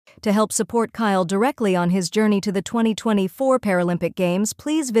To help support Kyle directly on his journey to the 2024 Paralympic Games,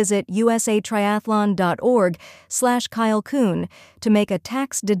 please visit usatriathlon.org/Kyle Kuhn to make a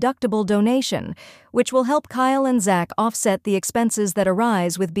tax-deductible donation, which will help Kyle and Zach offset the expenses that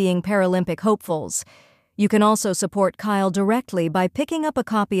arise with being Paralympic hopefuls. You can also support Kyle directly by picking up a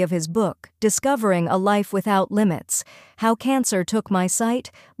copy of his book, Discovering a Life Without Limits: How Cancer Took My Sight,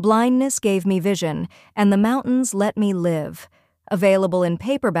 Blindness Gave Me Vision, and the Mountains Let Me Live. Available in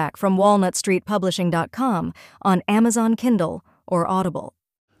paperback from walnutstreetpublishing.com, on Amazon Kindle, or Audible.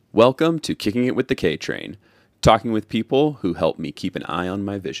 Welcome to Kicking It with the KTrain, talking with people who help me keep an eye on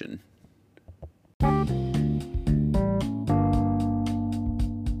my vision.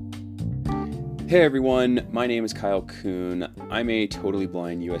 Hey everyone, my name is Kyle Kuhn. I'm a totally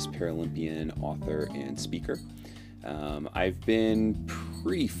blind U.S. Paralympian, author, and speaker. I've been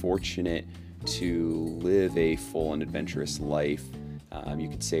pretty fortunate to live a full and adventurous life. You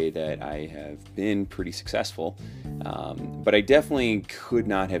could say that I have been pretty successful, but I definitely could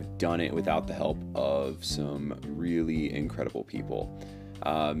not have done it without the help of some really incredible people.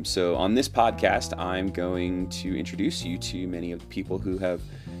 So on this podcast, I'm going to introduce you to many of the people who have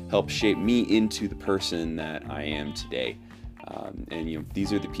helped shape me into the person that I am today. And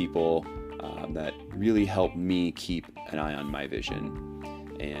these are the people that really help me keep an eye on my vision.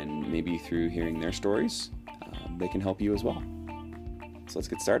 And maybe through hearing their stories, they can help you as well. So let's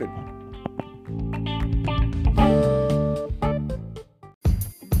get started.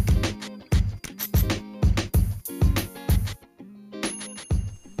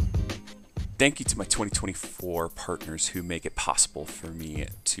 Thank you to my 2024 partners who make it possible for me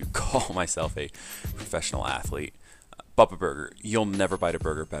to call myself a professional athlete. Bubba Burger. You'll never bite a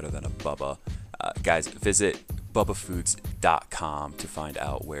burger better than a Bubba. Guys, visit bubbafoods.com to find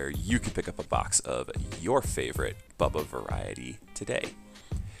out where you can pick up a box of your favorite Bubba variety today.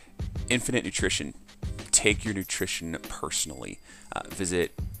 Infinite Nutrition. Take your nutrition personally.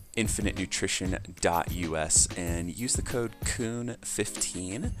 Visit infinitenutrition.us and use the code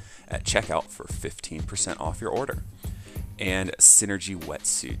KUHN15 at checkout for 15% off your order. And Synergy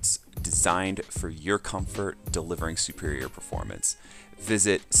Wetsuits, designed for your comfort, delivering superior performance.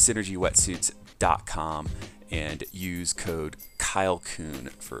 Visit synergywetsuits.com and use code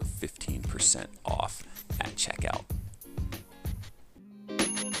KYLEKUHN for 15% off at checkout.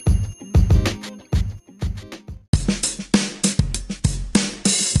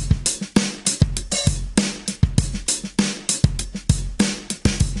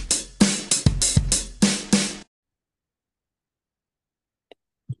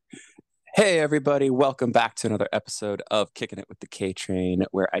 Hey everybody, welcome back to another episode of Kicking It with the K-Train,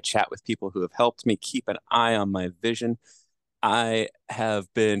 where I chat with people who have helped me keep an eye on my vision. I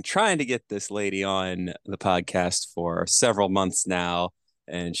have been trying to get this lady on the podcast for several months now,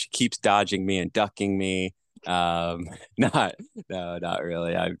 and she keeps dodging me and ducking me. Not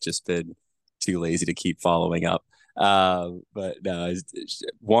really. I've just been too lazy to keep following up. But no, it's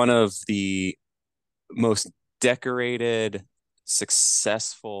one of the most decorated,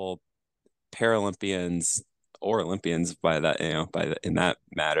 successful Paralympians or Olympians in that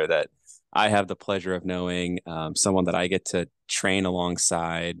matter that I have the pleasure of knowing, someone that I get to train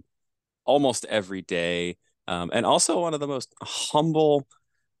alongside almost every day, and also one of the most humble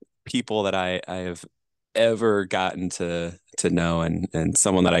people that I have ever gotten to know, and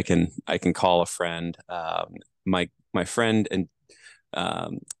someone that I can call a friend. My friend and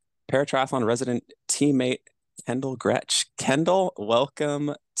paratriathlon resident teammate, Kendall Gretsch. Kendall,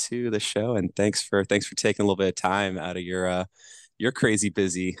 welcome to the show, and thanks for taking a little bit of time out of your crazy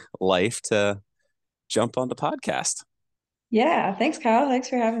busy life to jump on the podcast. Yeah, thanks, Kyle. Thanks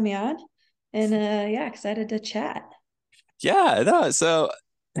for having me on, and excited to chat. Yeah, no. So,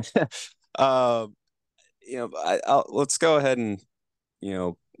 I'll let's go ahead and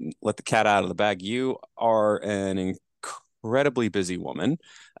let the cat out of the bag. You are an incredibly busy woman.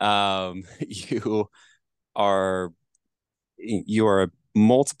 You are a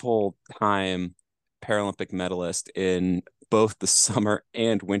multiple time Paralympic medalist in both the summer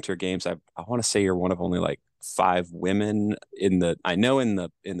and winter games. I want to say you're one of only like 5 women in the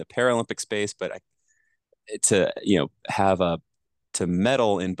Paralympic space, but to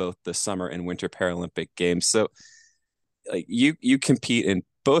medal in both the summer and winter Paralympic games. So like you compete in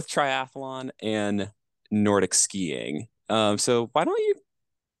both triathlon and Nordic skiing. So why don't you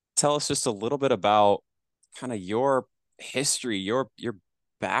tell us just a little bit about kind of your history, your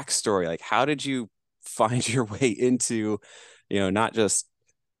backstory? Like, how did you find your way into, not just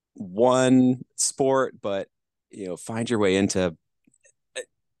one sport, but find your way into,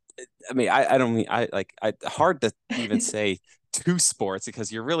 I mean, I don't mean, hard to even say two sports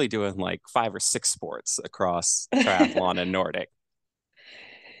because you're really doing like 5 or 6 sports across triathlon and Nordic.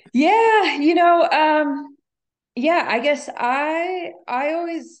 Yeah, yeah, I guess I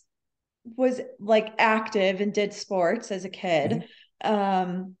always was like active and did sports as a Mhm. kid.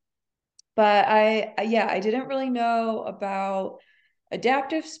 Um, but yeah, I didn't really know about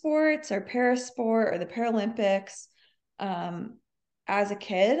adaptive sports or parasport or the Paralympics. Um, as a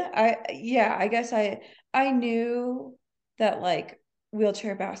kid, I guess I knew that like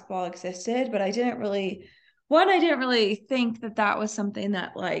wheelchair basketball existed, but I didn't really think that that was something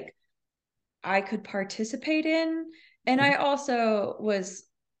that like I could participate in. And Mhm. I also was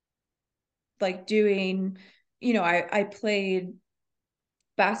like doing, I played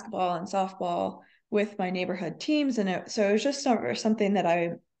basketball and softball with my neighborhood teams. And so it was just something that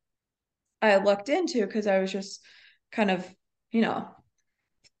I looked into because I was just kind of, you know,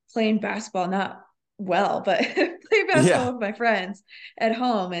 playing basketball, not well, but playing Yeah. basketball with my friends at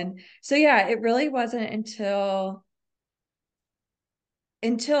home. And so, yeah, it really wasn't until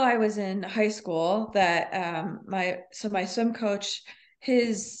I was in high school that my swim coach,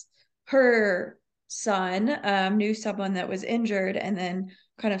 her son knew someone that was injured and then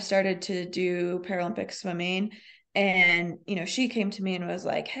kind of started to do Paralympic swimming. And, she came to me and was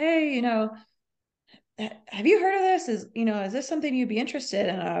like, hey, have you heard of this? Is this something you'd be interested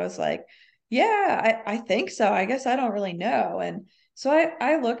in? And I was like, yeah, I think so. I guess I don't really know. And so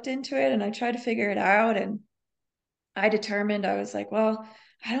I looked into it and I tried to figure it out. And I was like, well,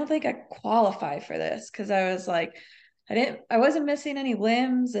 I don't think I qualify for this because I was like, I wasn't missing any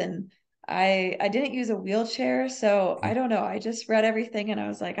limbs and I didn't use a wheelchair. So I don't know. I just read everything and I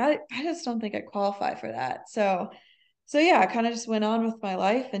was like, I just don't think I qualify for that. So yeah, I kind of just went on with my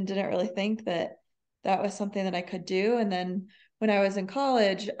life and didn't really think that that was something that I could do. And then when I was in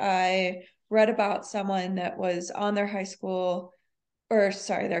college, I read about someone that was on their high school or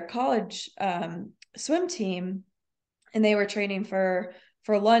sorry, their college swim team, and they were training for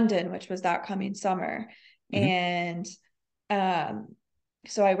London, which was that coming summer. Mhm. And um,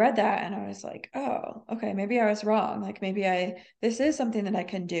 so I read that and I was like, oh, okay, maybe I was wrong. Like maybe this is something that I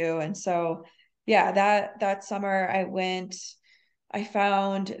can do. And so yeah, that summer I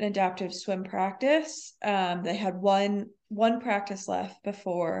found an adaptive swim practice. They had one practice left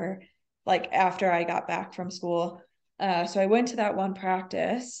before, like after I got back from school. So I went to that one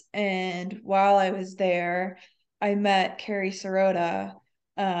practice, and while I was there, I met Carrie Sirota.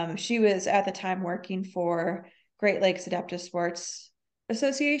 She was at the time working for Great Lakes Adaptive Sports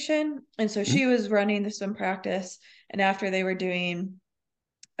Association, and so Mhm. she was running the swim practice. And after they were doing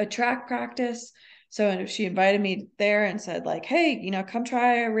a track practice. So she invited me there and said, like, hey, come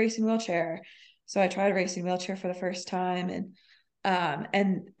try a racing wheelchair. So I tried a racing wheelchair for the first time,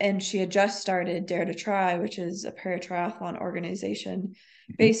 and she had just started Dare to Try, which is a paratriathlon organization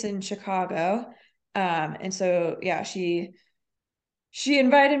Mhm. based in Chicago. And so yeah, she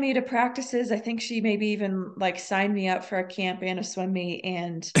invited me to practices. I think she maybe even like signed me up for a camp and a swim meet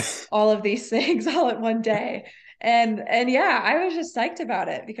and all of these things all at one day. And yeah, I was just psyched about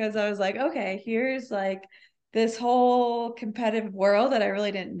it because I was like, okay, here's like this whole competitive world that I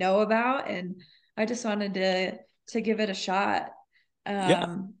really didn't know about. And I just wanted to give it a shot. Yeah.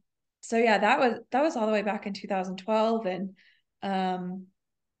 Um, so yeah, that was all the way back in 2012. And um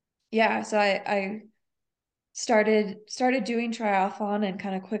yeah, so I started doing triathlon and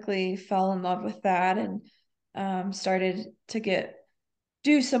kind of quickly fell in love with that and started to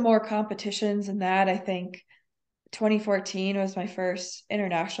do some more competitions in that. I think 2014 was my first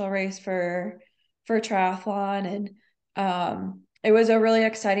international race for triathlon, and it was a really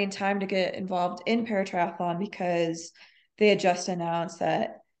exciting time to get involved in paratriathlon because they had just announced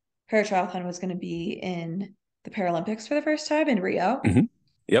that paratriathlon was going to be in the Paralympics for the first time in Rio. Mhm.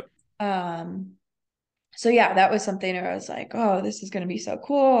 Yep. um so yeah, that was something where I was like, oh, this is going to be so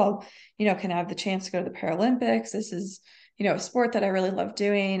cool. Can I have the chance to go to the Paralympics? This is, a sport that I really love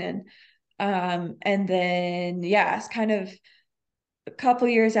doing. And then, yeah, it's kind of a couple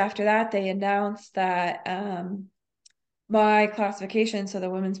years after that, they announced that my classification, so the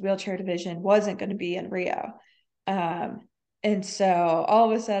women's wheelchair division, wasn't going to be in Rio. And so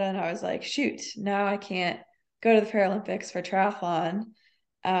all of a sudden I was like, shoot, now I can't go to the Paralympics for triathlon.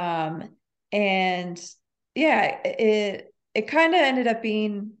 And yeah, it kind of ended up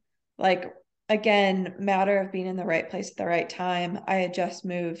being like, again, matter of being in the right place at the right time. I had just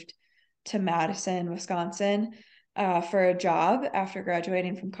moved to Madison, Wisconsin, for a job after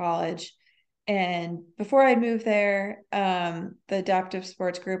graduating from college. And before I moved there, the adaptive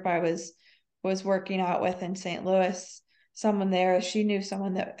sports group I was working out with in St. Louis, someone there, she knew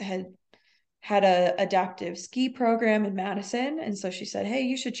someone that had had a adaptive ski program in Madison. And so she said, hey,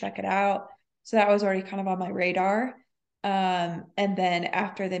 you should check it out. So that was already kind of on my radar. And then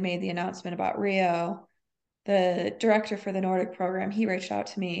after they made the announcement about Rio, the director for the Nordic program, he reached out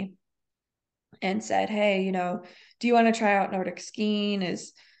to me and said, hey, do you want to try out Nordic skiing?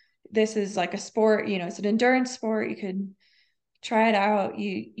 This is like a sport, it's an endurance sport. You could try it out.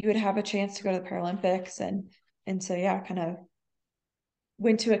 You would have a chance to go to the Paralympics. And so, yeah, kind of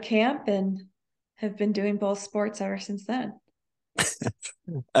went to a camp and have been doing both sports ever since then.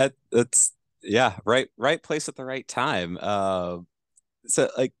 That's yeah, right place at the right time. So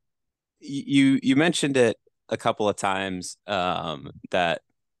like you mentioned it a couple of times, that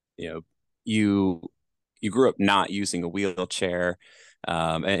you you grew up not using a wheelchair,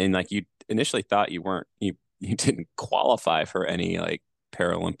 and like you initially thought you didn't qualify for any like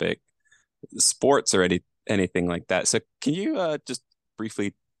Paralympic sports or anything like that. So can you just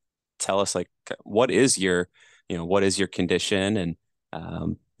briefly tell us like what is your condition, and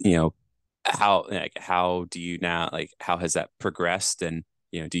how do you now, like how has that progressed, and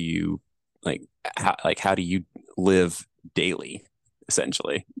do you like how do you live daily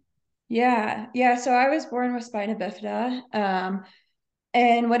essentially? Yeah. So I was born with spina bifida.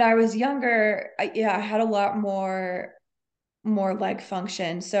 And when I was younger, I had a lot more leg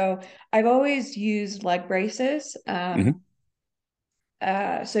function. So I've always used leg braces. Hmm.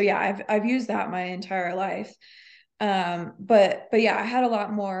 So yeah, I've used that my entire life. But yeah, I had a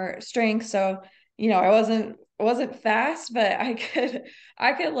lot more strength. So, I wasn't fast, but I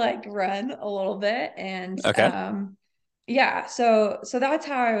could like run a little bit. And Okay. yeah, so that's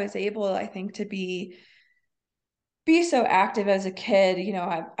how I was able, I think, to be so active as a kid.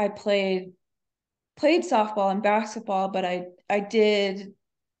 I played softball and basketball, but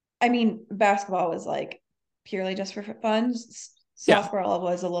basketball was like purely just for fun. Yeah. Softball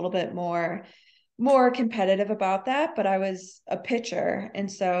was a little bit more competitive about that, but I was a pitcher,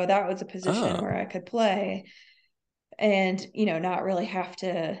 and so that was a position Oh, where I could play and not really have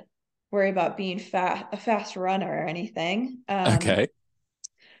to worry about being a fast runner or anything. okay.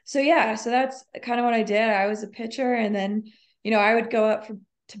 So yeah, so that's kind of what I did. I was a pitcher, and then I would go up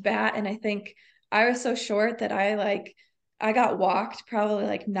to bat, and I think I was so short that I got walked probably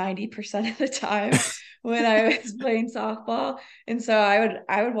like 90% of the time when I was playing softball. And so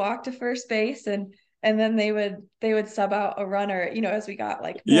I would walk to first base, and then they would sub out a runner, as we got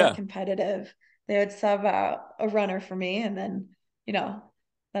like more Yeah. competitive. They would sub out a runner for me, and you know,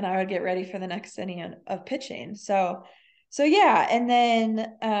 then I would get ready for the next inning of pitching. So yeah, and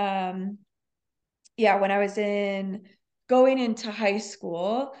then yeah, when I was going into high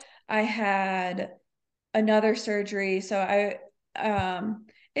school, I had another surgery. So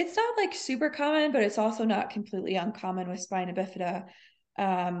it's not like super common, but it's also not completely uncommon with spina bifida,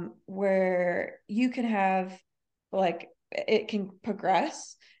 where you can have like it can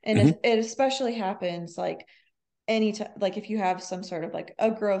progress, and Hmm. it especially happens like anytime, like if you have some sort of like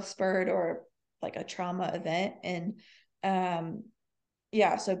a growth spurt or like a trauma event. And um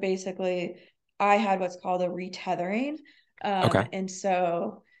yeah, so basically I had what's called a retethering. Okay. And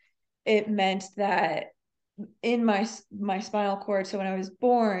so it meant that in my spinal cord, so when I was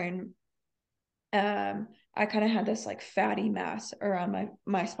born, I kind of had this like fatty mass around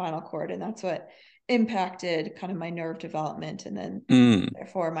my spinal cord, and that's what impacted kind of my nerve development, and then Mm.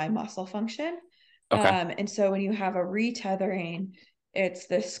 therefore my muscle function. Okay. And so when you have a retethering, it's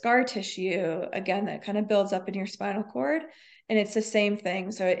the scar tissue again that kind of builds up in your spinal cord, and it's the same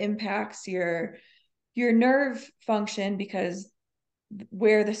thing. So it impacts your nerve function because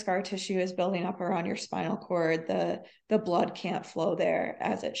where the scar tissue is building up around your spinal cord, the blood can't flow there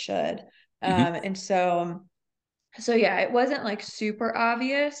as it should. Hmm. And so yeah, it wasn't like super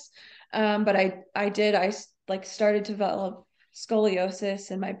obvious, but I like started to develop scoliosis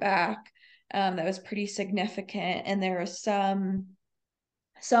in my back, that was pretty significant, and there was some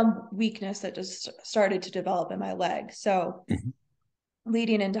weakness that just started to develop in my leg. So Hmm.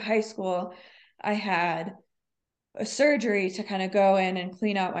 leading into high school, I had a surgery to kind of go in and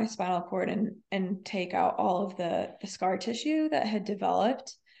clean out my spinal cord and take out all of the scar tissue that had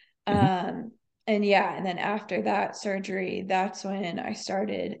developed. Hmm. Um, and yeah, and then after that surgery, that's when I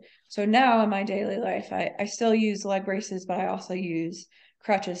started. So now in my daily life, I still use leg braces, but I also use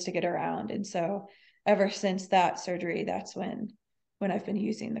crutches to get around. And so ever since that surgery, that's when I've been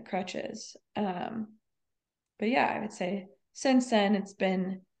using the crutches. But yeah, I would say since then it's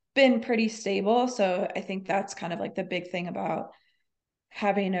been pretty stable. So I think that's kind of like the big thing about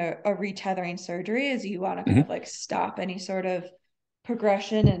having a retethering surgery is you want to kind Hmm. of like stop any sort of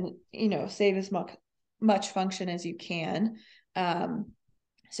progression and save as much function as you can. Um,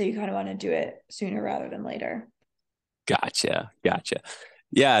 So you kind of want to do it sooner rather than later. Gotcha.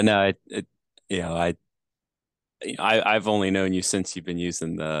 Yeah, no, you know, I've only known you since you've been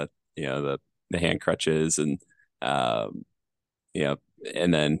using the hand crutches and um, you know,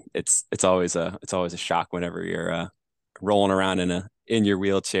 and then it's always a shock whenever you're rolling around in your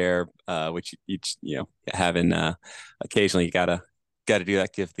wheelchair, which having occasionally you gotta do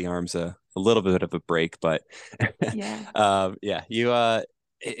that, give the arms a little bit of a break, but Yeah. yeah,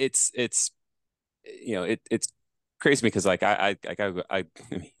 it's it's crazy because like I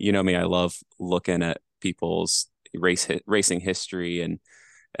you know me, I love looking at people's racing history and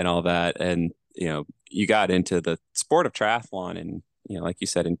all that, and you got into the sport of triathlon and like you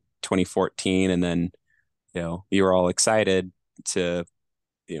said in 2014, and then you were all excited to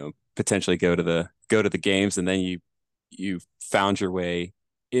potentially go to the games, and then you found your way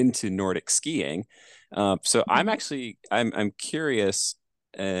into Nordic skiing. So I'm curious,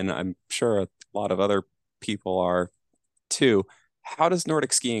 and I'm sure a lot of other people are too. How does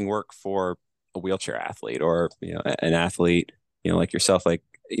Nordic skiing work for a wheelchair athlete or an athlete like yourself? Like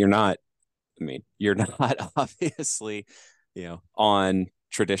you're not, I mean, you're not obviously on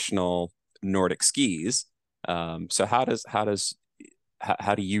traditional Nordic skis. So how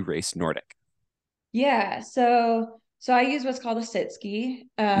do you race Nordic? Yeah. So I use what's called a sit ski.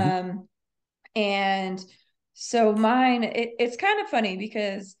 Hmm. And so mine, it's kind of funny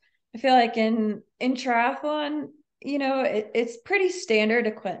because I feel like in triathlon, it's pretty standard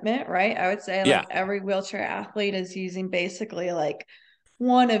equipment, right? I would say Yeah. like every wheelchair athlete is using basically like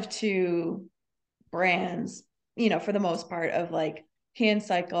one of two brands, for the most part of like hand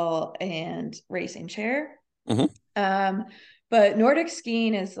cycle and racing chair. Hmm. Um, but Nordic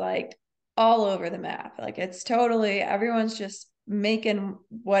skiing is like all over the map. Like it's totally everyone's just making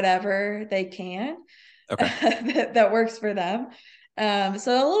whatever they can Okay. that works for them.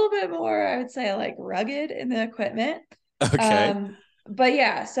 So a little bit more, I would say, like rugged in the equipment. Okay. But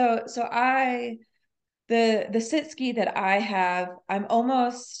yeah, so the sit ski that I have, I'm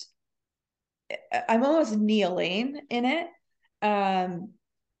almost kneeling in it. Um,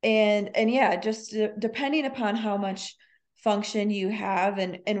 and yeah, just depending upon how much function you have,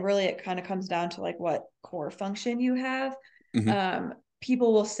 and really it kind of comes down to like what core function you have. Hmm. Um,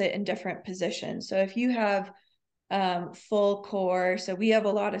 People will sit in different positions. So if you have full core, so we have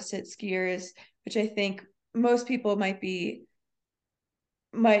a lot of sit skiers, which I think most people might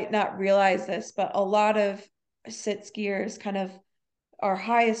not realize this, but a lot of sit skiers kind of our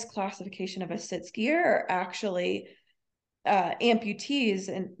highest classification of a sit skier are actually amputees,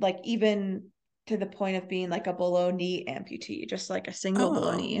 and like even to the point of being like a below knee amputee, just like a single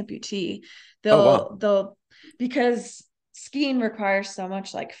below Oh. knee amputee. Oh wow. They'll because skiing requires so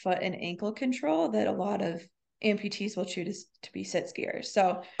much like foot and ankle control that a lot of amputees will choose to be sit skiers.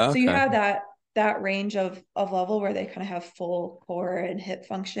 So you Okay. have that range of level where they kind of have full core and hip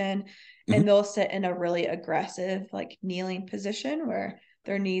function, Hmm. and they'll sit in a really aggressive like kneeling position where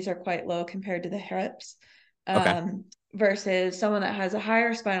their knees are quite low compared to the hips. Okay. um, versus someone that has a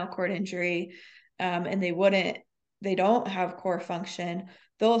higher spinal cord injury, and they don't have core function.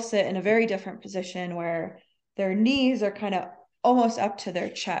 They'll sit in a very different position where their knees are kind of almost up to their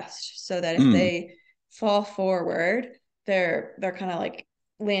chest, so that if Mm. they fall forward, they're kind of like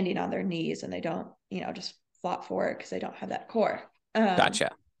landing on their knees, and they don't just flop forward because they don't have that core. um,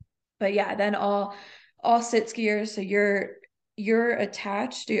 Gotcha. but yeah, then all sit skiers, so you're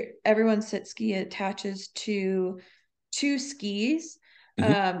attached, everyone's sit ski attaches to two skis,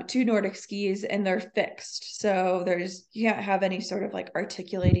 Hmm. two Nordic skis, and they're fixed. So you can't have any sort of like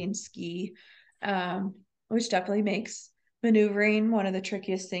articulating ski, which definitely makes maneuvering one of the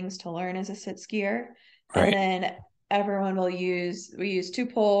trickiest things to learn as a sit skier. And Right. then we use two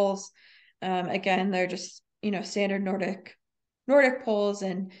poles. Again, they're just, standard Nordic poles,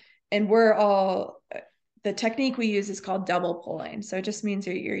 and we're all the technique we use is called double pulling. So it just means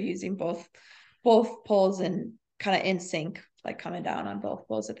you're using both poles and kind of in sync, like coming down on both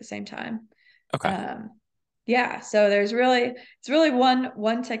poles at the same time. Okay. Um, yeah, so it's really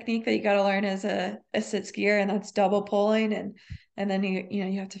one technique that you got to learn as a sit skier, and that's double pulling, and then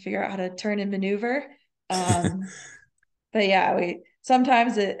you have to figure out how to turn and maneuver. Um, but yeah, we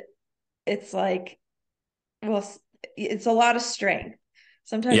sometimes it's like, well, it's a lot of strength.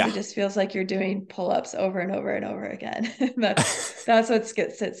 Sometimes Yeah. it just feels like you're doing pull-ups over and over and over again. That's what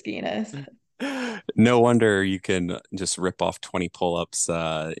sit skiing is. No wonder you can just rip off 20 pull-ups,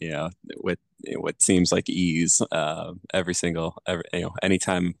 with what seems like ease,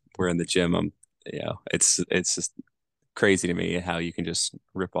 anytime we're in the gym, it's just crazy to me how you can just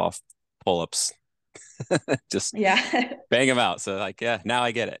rip off pull-ups Just Yeah. bang them out. So like, yeah, now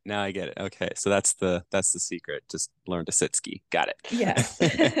I get it. Now I get it. Okay. So that's the secret. Just learn to sit ski. Got Yes.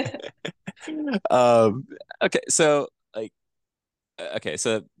 it. Um, okay. So like, okay.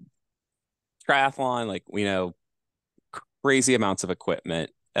 So triathlon, like, we know, crazy amounts of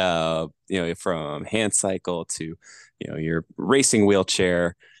equipment, from hand cycle to, your racing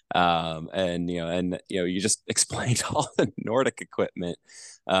wheelchair. You just explained all the Nordic equipment,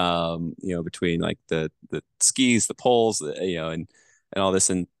 between like the skis, the poles, and all this.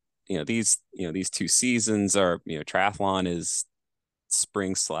 And, these 2 seasons are, triathlon is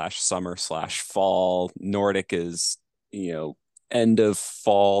spring slash summer slash fall. Nordic is, you know, end of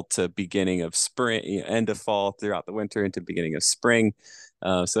fall to beginning of spring, end of fall throughout the winter into beginning of spring.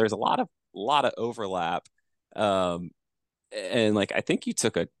 So there's a lot of overlap. Um, and like, I think you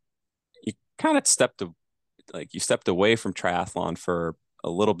kind of you stepped away from triathlon for a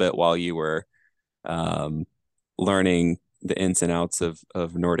little bit while you were, um, learning the ins and outs of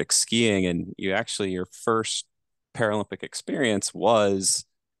Nordic skiing. And your first Paralympic experience was,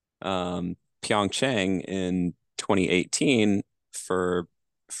 Pyeongchang in 2018 for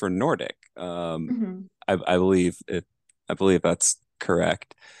Nordic. Mhm. I believe it. I believe that's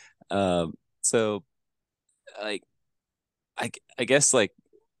correct. So like, I guess, like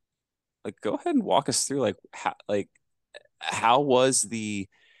go ahead and walk us through, how was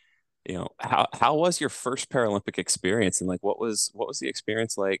how was your first Paralympic experience, and like what was the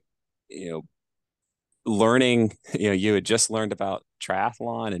experience like, you know learning, you had just learned about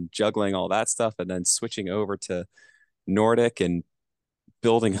triathlon and juggling all that stuff, and then switching over to Nordic and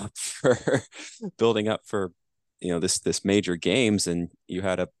building up for building up for, this major games, and you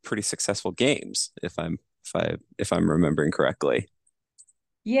had a pretty successful games, if I'm remembering correctly.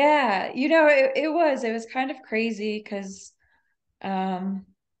 Yeah, it was kind of crazy because um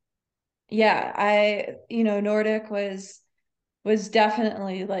yeah, Nordic was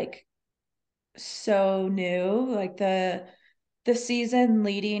definitely like so new. Like the season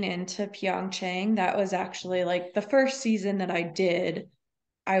leading into Pyeongchang, that was actually like the first season that I did,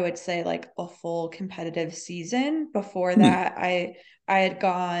 I would say like a full competitive season. Before Hmm. that, I had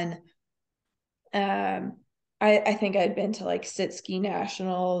gone um I think I'd been to like sit ski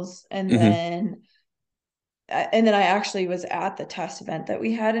nationals, Hmm. and then I actually was at the test event that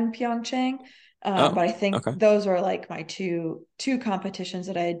we had in Pyeongchang. Oh, But I think okay. those were like my two competitions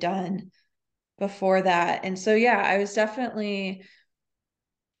that I had done before that. And so yeah,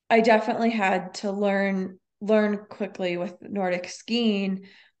 I definitely had to learn quickly with Nordic skiing.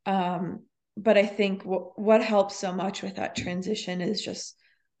 But I think what helps so much with that transition is just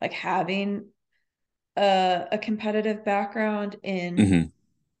like having a competitive background Hmm.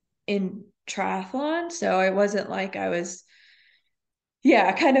 in triathlon. So it wasn't like I was,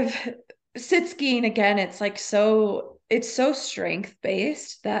 yeah, kind of sit skiing again. It's so strength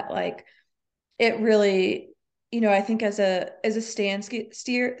based that like it really, I think as a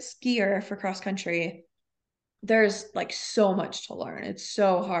skier for cross country, there's like so much to learn. It's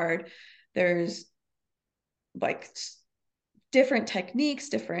so hard. There's like different techniques,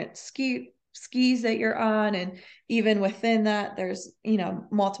 different skis that you're on, and even within that there's,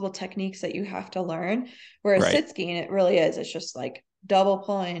 multiple techniques that you have to learn. Whereas Right. sit skiing, it really is, it's just like double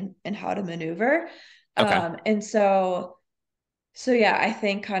pulling and how to maneuver. Okay. And so yeah, I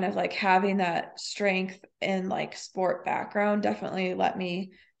think kind of like having that strength and like sport background definitely let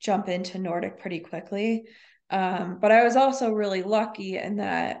me jump into Nordic pretty quickly. But I was also really lucky in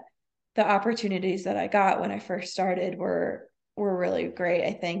that the opportunities that I got when I first started were really great.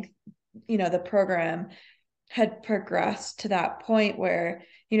 I think, the program had progressed to that point where,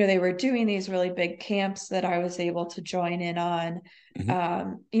 they were doing these really big camps that I was able to join in on.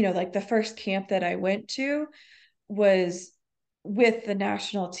 Hmm. Like the first camp that I went to was with the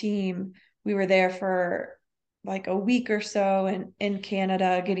national team. We were there for like a week or so in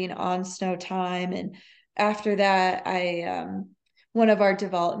Canada getting on snow time. And after that, one of our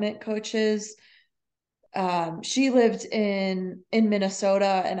development coaches, she lived in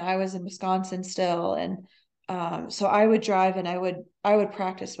Minnesota and I was in Wisconsin still. And so I would drive and I would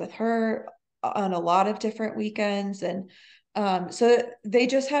practice with her on a lot of different weekends. And so they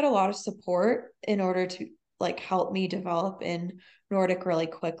just had a lot of support in order to like help me develop in Nordic really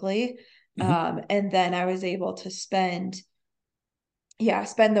quickly. Hmm. And then I was able to spend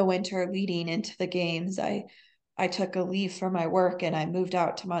the winter leading into the games. I took a leave for my work and I moved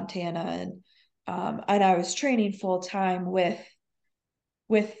out to Montana, and I was training full time with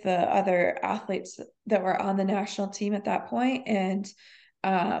the other athletes that were on the national team at that point. And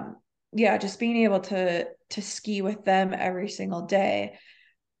yeah, just being able to ski with them every single day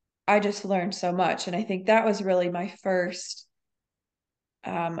I just learned so much. And I think that was really my first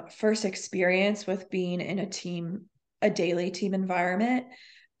experience with being in a daily team environment.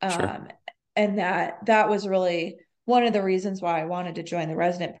 Sure. Um, and that was really one of the reasons why I wanted to join the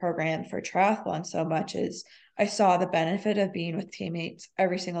resident program for triathlon so much, is I saw the benefit of being with teammates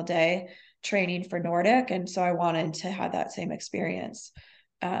every single day training for Nordic. And so I wanted to have that same experience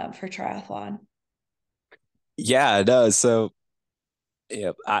for triathlon. Yeah, it does. So,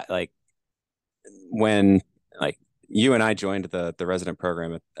 I like when like you and I joined the resident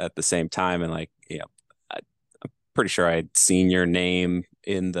program at the same time, and I'm pretty sure I'd seen your name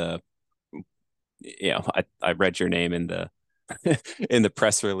in the, I read your name in the in the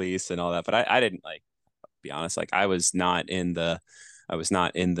press release and all that, but I didn't be honest, like I was not in the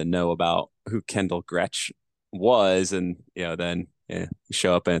know about who Kendall Gretsch was, and then you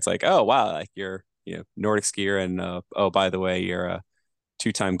show up and it's like, oh wow, like you're Nordic skier, and oh by the way, you're a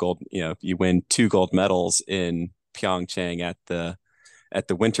two-time gold, you win two gold medals in Pyeongchang at the at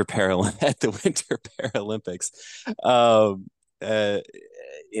the Winter Paralympics. Um, uh,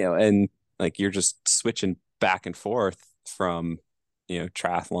 and like you're just switching back and forth from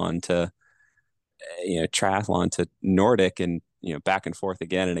triathlon to triathlon to Nordic, and back and forth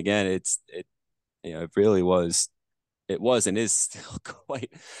again and again. It really was, it was and is still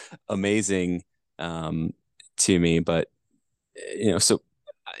quite amazing to me. But so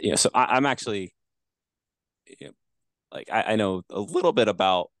I'm actually you know, I know a little bit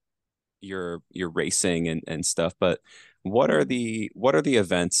about your racing and stuff, but what are the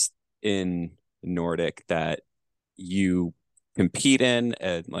events in Nordic that you compete in,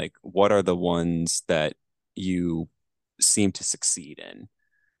 and like what are the ones that you seem to succeed in?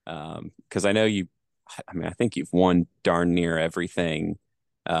 Because I know I mean, I think you've won darn near everything,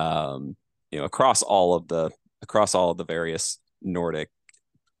 across across all of the various Nordic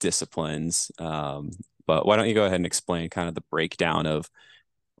disciplines. But why don't you go ahead and explain kind of the breakdown of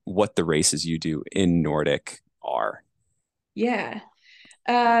what the races you do in Nordic are? Yeah.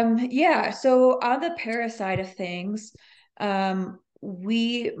 Yeah. So on the para side of things,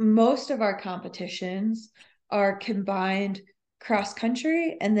 we most of our competitions are combined cross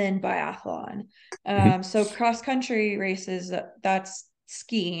country and then biathlon. Mhm. So cross country races, that's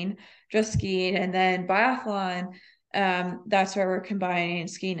skiing, just skiing, and then biathlon, that's where we're combining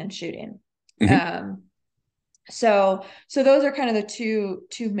skiing and shooting. Mhm. Um, so those are kind of the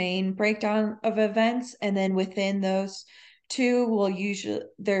two main breakdown of events, and then within those two, we'll usually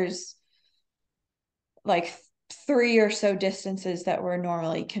there's like three or so distances that we're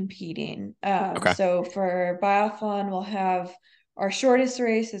normally competing. Okay. So for biathlon, we'll have our shortest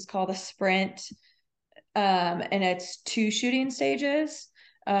race is called a sprint, and it's two shooting stages.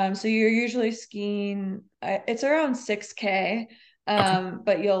 So you're usually skiing, it's around 6K, Okay.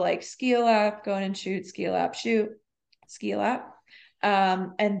 but you'll like ski a lap, go in and shoot, ski a lap, shoot, ski a lap.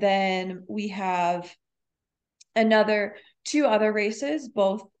 And then we have another two other races,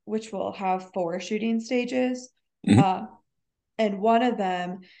 both which will have four shooting stages. Mhm. Uh, and one of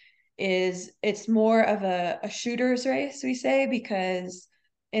them it's more of a shooter's race, we say, because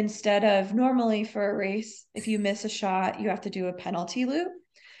instead of normally for a race, if you miss a shot, you have to do a penalty loop.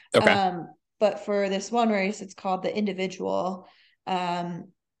 Okay. Um, but for this one race, it's called the individual. Um,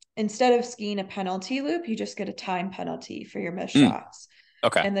 Instead of skiing a penalty loop, you just get a time penalty for your missed Mm. shots.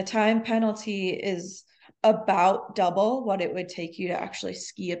 Okay. And the time penalty is about double what it would take you to actually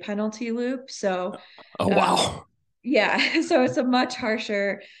ski a penalty loop. So, Oh um, wow. yeah, so it's a much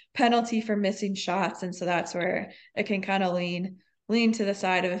harsher penalty for missing shots. And so that's where it can kind of lean to the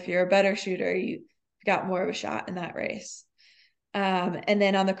side of, if you're a better shooter, you got more of a shot in that race. And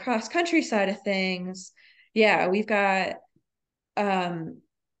then on the cross country side of things, yeah, we've got um,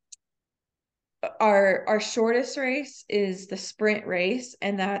 our shortest race is the sprint race,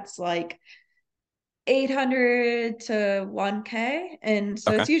 and that's like 800 to 1K. And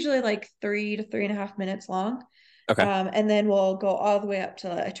so Okay. it's usually like 3 to 3.5 minutes long. Okay. And then we'll go all the way up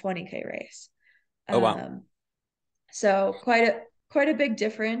to a 20K race. Oh wow. Um, so quite a big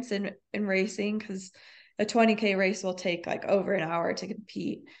difference in racing, because a 20K race will take like over an hour to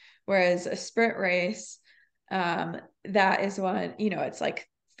compete, whereas a sprint race, that is one, it's like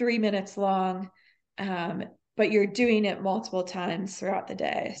 3 minutes long, but you're doing it multiple times throughout the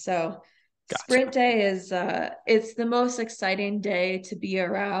day. So Gotcha. sprint day is it's the most exciting day to be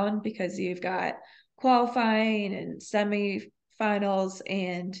around, because you've got qualifying and semi-finals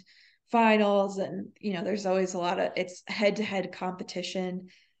and finals, and there's always a lot of, it's head-to-head competition,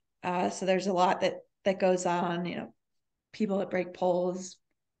 so there's a lot that goes on, people that break poles,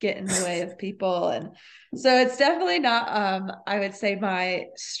 get in the way of people. And so it's definitely not, I would say, my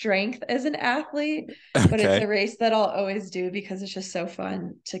strength as an athlete, but it's Okay. a race that I'll always do because it's just so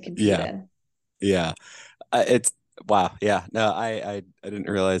fun to compete Yeah. in. Yeah. It's wow. Yeah. No, I didn't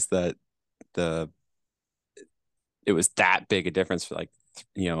realize that the it was that big a difference for like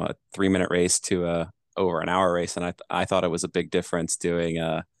a 3 minute race to a over an hour race, and I thought it was a big difference doing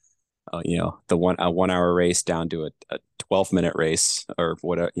a 1 hour race down to a 12 minute race, or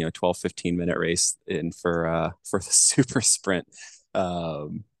what, 12-15 minute race in for the super sprint,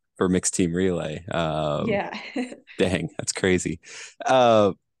 um for mixed team relay. Yeah. Dang, that's crazy.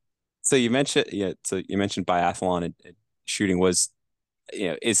 uh so you mentioned biathlon, and shooting was,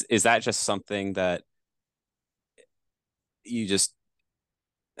 is that just something that you just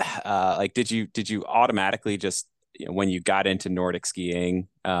like, did you automatically just, when you got into Nordic skiing,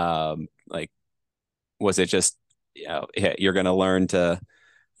 like, was it just, yeah, you're going to learn to,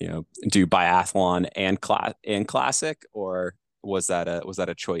 do biathlon and classic, or was that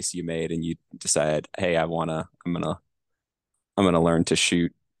a choice you made and you decided, hey, I'm gonna learn to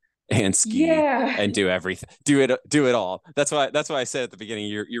shoot and ski Yeah. and do everything, do it all. That's why I said at the beginning,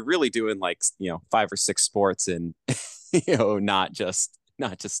 you're really doing like, 5 or 6 sports, and not just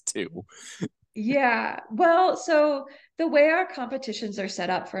two. Yeah. Well, so the way our competitions are set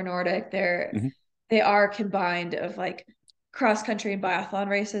up for Nordic, Mhm. they are combined of like cross country and biathlon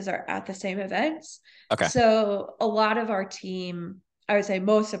races are at the same events. Okay. So a lot of our team, I would say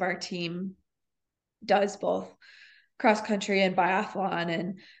most of our team does both cross country and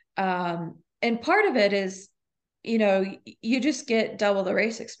biathlon. And part of it is, you just get double the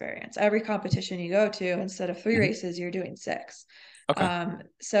race experience. Every competition you go to, instead of 3 Mhm. races, you're doing 6. Okay.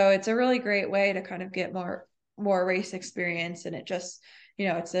 So it's a really great way to kind of get more race experience. And it just,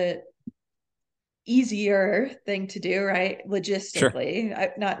 it's a easier thing to do, right? Sure.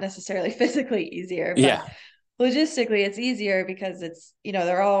 Logistically, not necessarily physically easier, but Yeah. logistically it's easier because it's,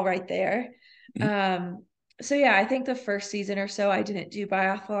 they're all right there. Mhm. um so yeah, I think the first season or so I didn't do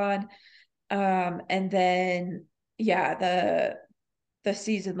biathlon. And then yeah, the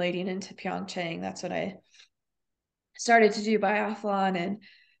season leading into Pyeongchang, that's when I started to do biathlon.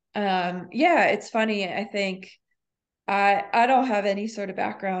 And yeah, it's funny, I think I don't have any sort of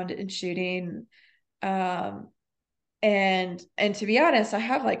background in shooting. um and to be honest, I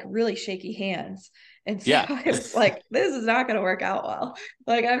have like really shaky hands. And so Yeah. I was like, this is not going to work out well.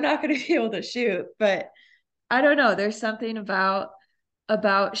 Like, I'm not going to be able to shoot. But I don't know. There's something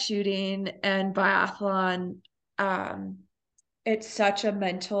about shooting and biathlon. Um, it's such a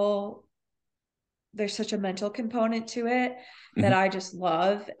mental, there's such a mental component to it that Mhm. I just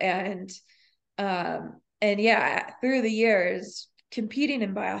love. And yeah, through the years competing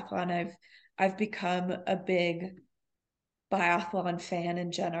in biathlon, I've become a big biathlon fan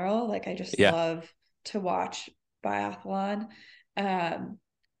in general. Like, I just Yeah. love to watch biathlon. Um,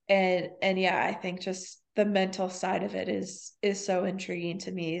 and yeah, I think just the mental side of it is so intriguing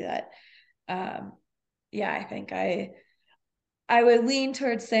to me that um yeah, I think I would lean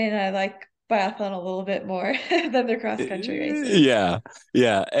towards saying I like biathlon a little bit more than the cross country races. Yeah.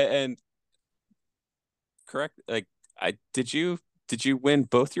 Yeah. And correct. Like, I did you win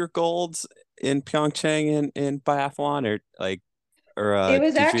both your golds in Pyeongchang in biathlon, or like, or It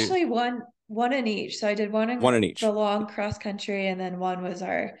was did you actually one in each. So I did one in one in the each? long cross country, and then one was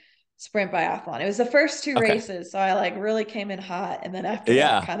our sprint biathlon. It was the first 2 Okay. races, so I like really came in hot, and then after that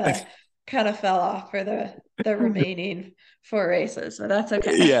Yeah. kind of fell off for the remaining 4 races. So that's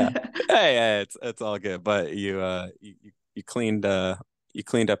okay. Yeah. Hey, hey, it's all good. But you cleaned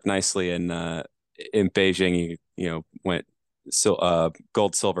up nicely in Beijing. Went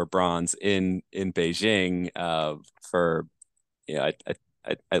gold, silver, bronze in Beijing, for,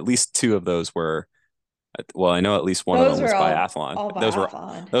 at least 2 of those were, well, I know at least one of them Those was were biathlon. all Those were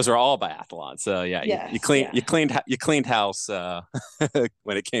biathlon. those were all biathlon. So yeah, you Yes, clean yeah. you cleaned house,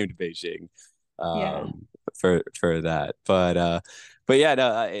 when it came to Beijing, Yeah. for that. But yeah,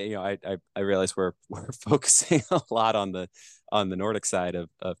 no, I realize we're focusing a lot on the Nordic side of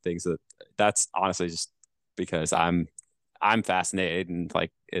things. That's honestly just because I'm fascinated, and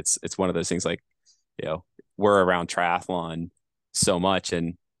like, it's one of those things, like, we're around triathlon so much,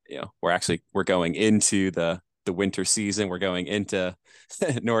 and we're going into the winter season, we're going into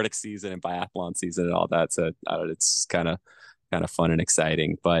Nordic season and biathlon season and all that. So I don't know, it's kind of fun and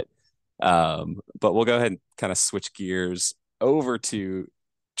exciting. But we'll go ahead and kind of switch gears over to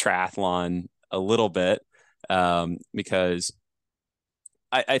triathlon a little bit, because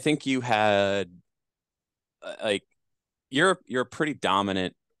I think you had, like, you're a pretty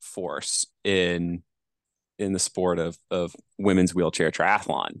dominant force in in the sport of women's wheelchair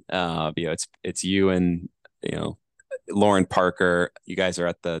triathlon. It's you and Lauren Parker. You guys are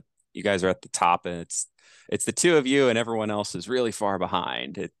at the top, and it's the two of you, and everyone else is really far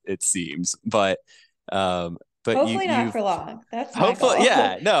behind. It seems, but Hopefully not you've for long. That's my hopefully, goal.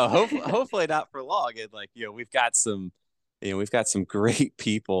 yeah, no, hopefully not for long. And we've got some great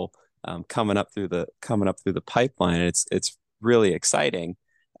people coming up through the pipeline. It's really exciting.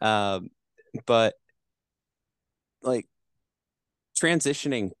 Um, but like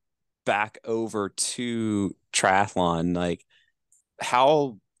transitioning back over to triathlon,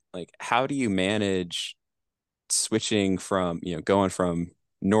 how do you manage switching from going from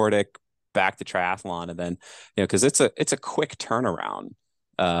Nordic back to triathlon, and then because it's a quick turnaround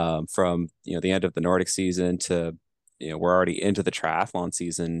from the end of the Nordic season to we're already into the triathlon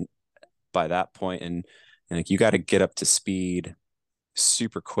season by that point, and like you got to get up to speed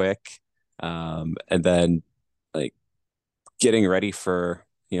super quick, and then like getting ready for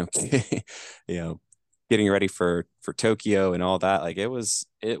you know getting ready for Tokyo and all that. Like it was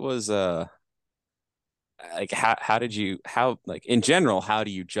like how did you how like in general how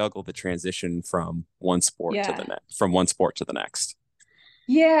do you juggle the transition from one sport to the Yeah. next from one sport to the next?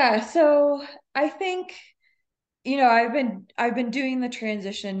 Yeah. So I think, I've been doing the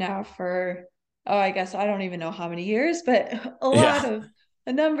transition now for, oh, I guess I don't even know how many years, but Yeah.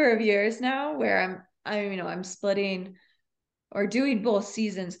 a number of years now where I'm splitting or doing both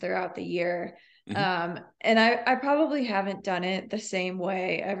seasons throughout the year. Hmm. And I probably haven't done it the same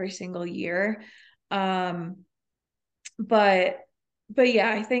way every single year. Um, but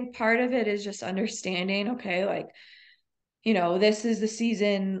yeah, I think part of it is just understanding, okay, like, this is the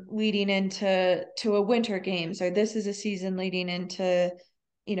season leading into a winter games, or this is a season leading into,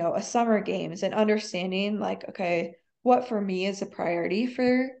 a summer games, and understanding like, okay, what for me is a priority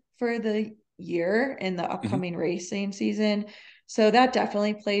for the year in the Hmm. upcoming racing season. So that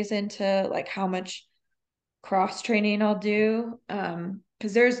definitely plays into like how much cross training I'll do.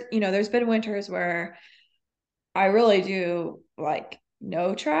 Because there's been winters where I really do like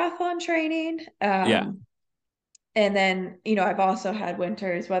no triathlon training. Yeah. And then, I've also had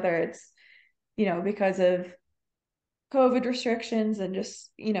winters, whether it's, because of COVID restrictions and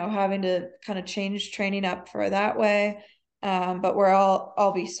just, having to kind of change training up for that way. But where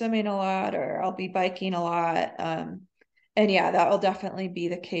I'll be swimming a lot, or I'll be biking a lot. And yeah, that will definitely be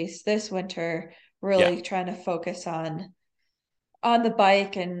the case this winter, Yeah. really trying to focus on the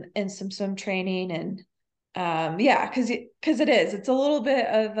bike and some swim training. And yeah, because it's a little bit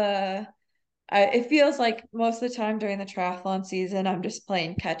of it feels like most of the time during the triathlon season, I'm just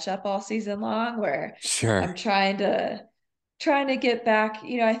playing catch up all season long, where Sure. I'm trying to get back.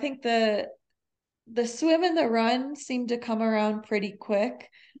 I think the swim and the run seem to come around pretty quick.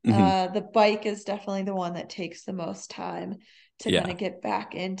 Hmm. The bike is definitely the one that takes the most time to kind Yeah. of get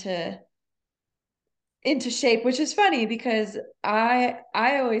back into shape, which is funny because I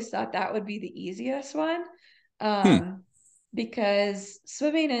always thought that would be the easiest one. Hmm. Um, because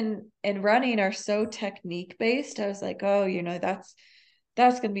swimming and running are so technique based. I was like, oh,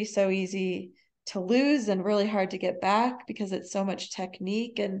 that's gonna be so easy to lose and really hard to get back because it's so much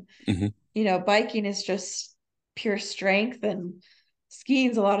technique. And Hmm. biking is just pure strength, and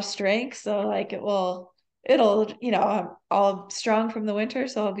skiing's a lot of strength. So like it'll, I'll strong from the winter,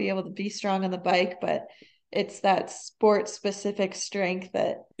 so I'll be able to be strong on the bike, but it's that sport specific strength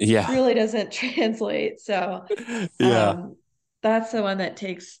that Yeah. really doesn't translate. So Yeah. um that's the one that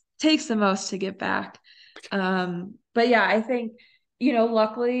takes the most to get back. But yeah, I think,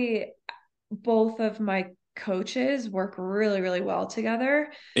 luckily both of my coaches work really, really well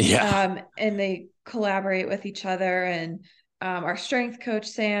together. Yeah. And they collaborate with each other. And our strength coach,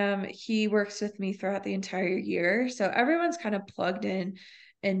 Sam, he works with me throughout the entire year. So everyone's kind of plugged in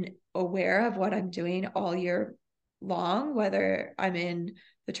and aware of what I'm doing all year long, whether I'm in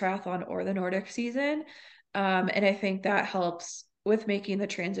the triathlon or the Nordic season. And I think that helps with making the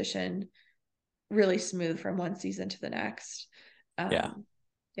transition really smooth from one season to the next. Yeah. Um,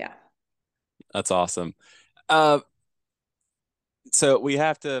 yeah. That's awesome. Uh, so we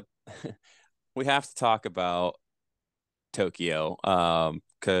have to talk about Tokyo.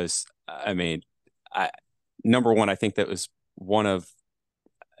 Because I mean, I number one, I think that was one of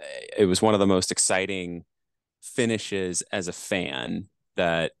it was one of the most exciting finishes as a fan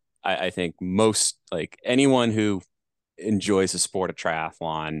that I think most like anyone who enjoys the sport of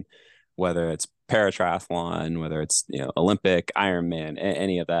triathlon, whether it's paratriathlon, whether it's Olympic, Ironman,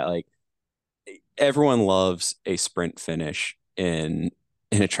 any of that, like everyone loves a sprint finish in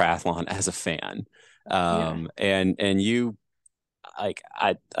a triathlon as a fan. Yeah. And you like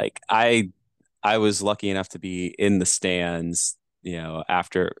I I was lucky enough to be in the stands,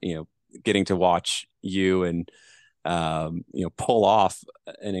 after, getting to watch you and, pull off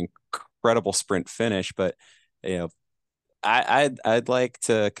an incredible sprint finish. But, you know, I'd like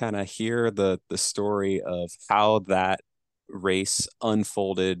to kind of hear the story of how that race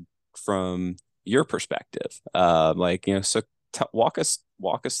unfolded from your perspective. So walk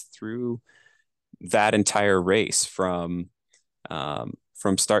us through that entire race from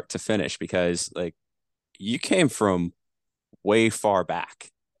start to finish, because like you came from way far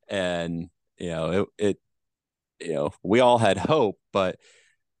back, and we all had hope, but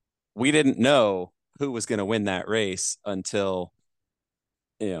we didn't know who was going to win that race you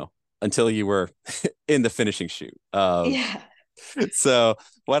know until you were in the finishing chute. Yeah. So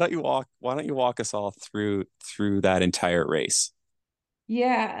why don't you walk us all through that entire race?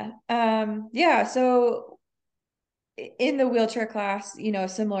 Yeah. Yeah. So in the wheelchair class,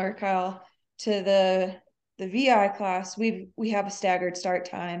 similar, Kyle, to the VI class, we have a staggered start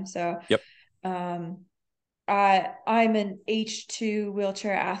time. So Yep. um I'm an H2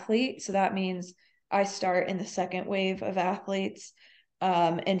 wheelchair athlete, so that means I start in the second wave of athletes.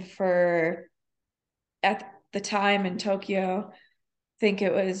 And for at the time in Tokyo, I think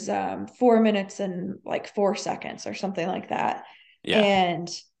it was 4 minutes and like 4 seconds or something like that. Yeah. And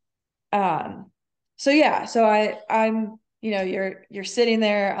so yeah, so I'm you're sitting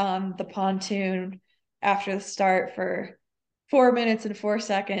there on the pontoon after the start for 4 minutes and 4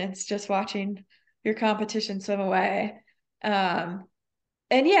 seconds, just watching your competition swim away. Um,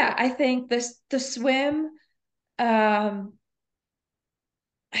 and yeah, I think the swim, um,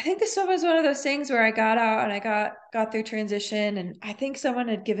 I think the swim was one of those things where I got out and I got through transition, and I think someone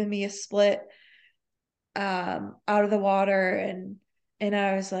had given me a split out of the water, and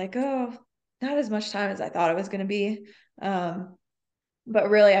I was like, oh, not as much time as I thought it was going to be. Um, but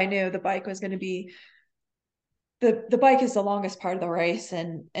really I knew the bike was going to be the bike is the longest part of the race,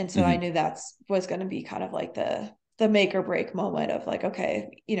 and so I Hmm. knew that's was going to be kind of like the make or break moment of like,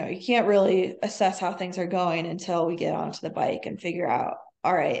 okay, you can't really assess how things are going until we get onto the bike and figure out,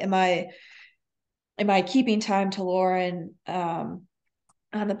 all right, am I keeping time to Lauren on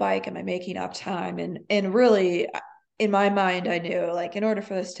the bike? Am I making up time? And really, in my mind, I knew, like, in order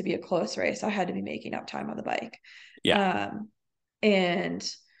for this to be a close race, I had to be making up time on the bike. Yeah. Um, and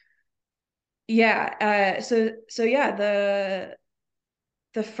yeah, so yeah,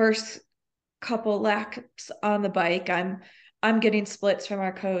 the first couple laps on the bike, I'm getting splits from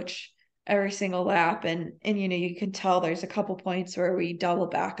our coach every single lap, and you can tell there's a couple points where we double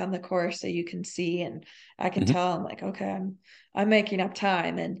back on the course so you can see, and I can Hmm. tell I'm like, okay, I'm making up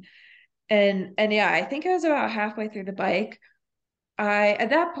time. And yeah, I think it was about halfway through the bike. At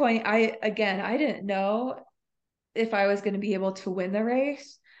that point, I didn't know if I was going to be able to win the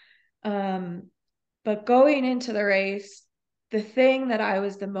race. Um, but going into the race, the thing that I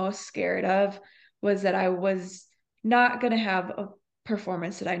was the most scared of was that I was not going to have a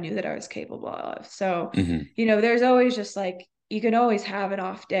performance that I knew that I was capable of. So, Hmm. there's always just like, you can always have an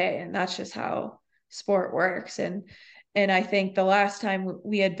off day, and that's just how sport works. And I think the last time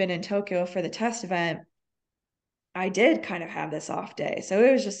we had been in Tokyo for the test event, I did kind of have this off day. So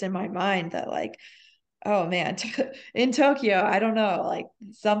it was just in my mind that, like, oh man, in Tokyo, I don't know, like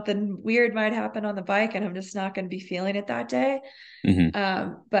something weird might happen on the bike and I'm just not going to be feeling it that day. Hmm.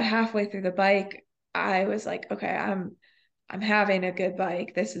 But halfway through the bike, I was like, okay, I'm having a good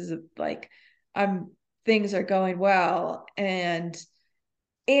bike. This is like, I'm things are going well. And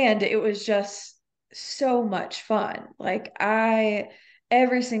it was just so much fun. Like,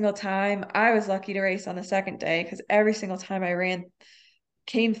 every single time, I was lucky to race on the second day, because every single time I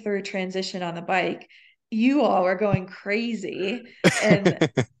came through transition on the bike, you all were going crazy, and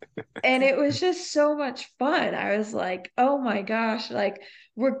it was just so much fun. I was like, oh my gosh, like,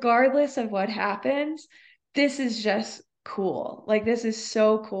 regardless of what happens, this is just cool. Like, this is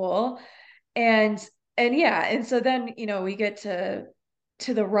so cool. And yeah, and so then, we get to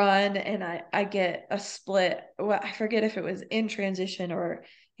the run, and I get a split. Well, I forget if it was in transition or,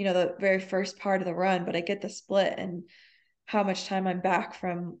 the very first part of the run, but I get the split and how much time I'm back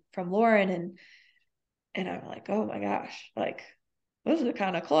from Lauren, and I'm like, oh my gosh, like, this is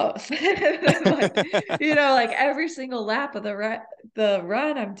kind of close. Like, like every single lap of the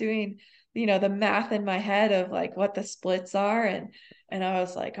run, I'm doing, the math in my head of like what the splits are, and I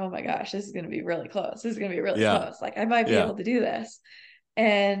was like, oh my gosh, this is gonna be really close. This is gonna be really Yeah. close. Like, I might be Yeah. able to do this.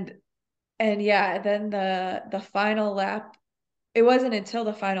 And yeah, then the final lap, it wasn't until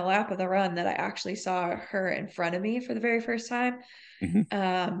the final lap of the run that I actually saw her in front of me for the very first time. Hmm.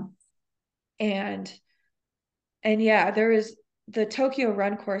 Um, and and yeah, there was the Tokyo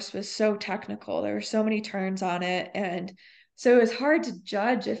run course was so technical. There were so many turns on it. And so it was hard to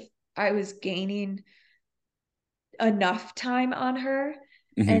judge if I was gaining enough time on her.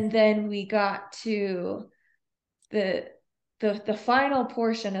 Mm-hmm. And then we got to the the final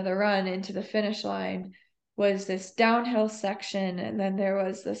portion of the run into the finish line was this downhill section, and then there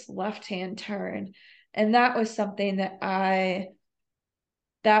was this left-hand turn. And that was something that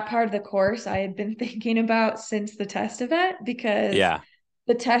part of the course I had been thinking about since the test event, because Yeah.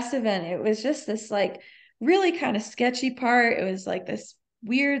 the test event, it was just this like really kind of sketchy part. It was like this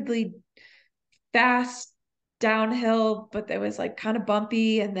weirdly fast downhill, but it was like kind of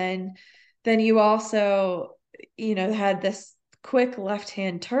bumpy. And then you also, had this quick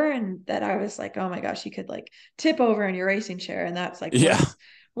left-hand turn that I was like, oh my gosh, you could like tip over in your racing chair. And that's like Yeah.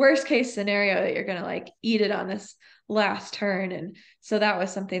 worst case scenario, that you're gonna like eat it on this last turn. And so that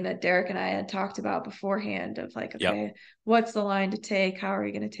was something that Derek and I had talked about beforehand of like, Yep. okay, what's the line to take? How are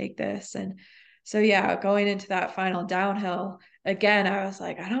we going to take this? And so yeah, going into that final downhill again, I was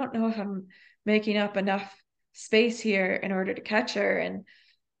like, I don't know if I'm making up enough space here in order to catch her. And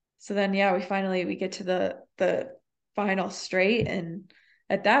so then yeah, we get to the final straight, and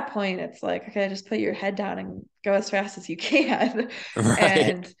at that point it's like, okay, just put your head down and go as fast as you can.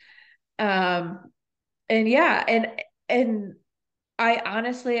 Right. And and yeah, and I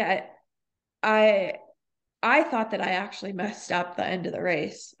honestly I I thought that I actually messed up the end of the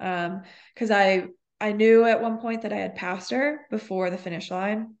race, because I knew at one point that I had passed her before the finish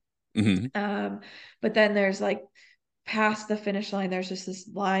line. Mm-hmm. But then there's like past the finish line, there's just this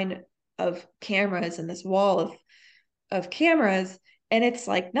line of cameras and this wall of cameras, and it's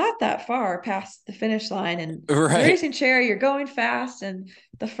like not that far past the finish line. And as a Right. racing chair, you're going fast, and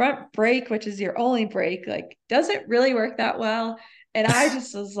the front brake, which is your only brake, like doesn't really work that well. And I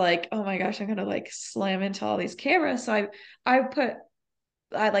just was like, oh my gosh, I'm gonna like slam into all these cameras. So I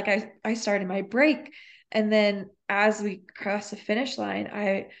started my brake, and then as we crossed the finish line,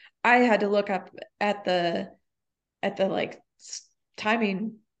 I had to look up at the like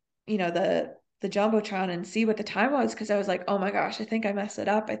timing, the jumbotron, and see what the time was, because I was like, oh my gosh, I think I messed it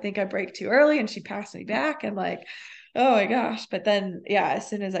up. I think I braked too early, and she passed me back. And like, oh my gosh. But then yeah, as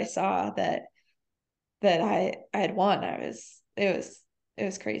soon as I saw that I had won, it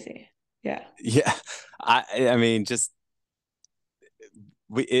was crazy. Yeah. Yeah. I mean, just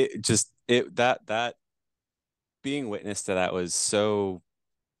we it just it that being witness to that was so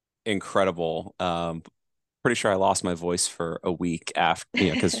incredible. Pretty sure I lost my voice for a week after,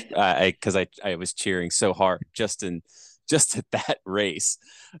 because I was cheering so hard just at that race.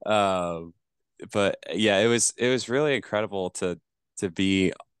 Um, but yeah, it was really incredible to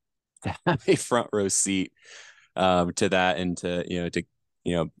be to have a front row seat to that, and to you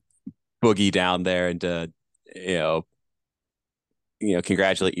know boogie down there, and to you know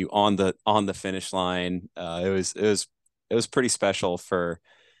congratulate you on the finish line. It was pretty special for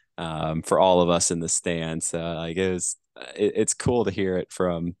all of us in the stands. Like it's cool to hear it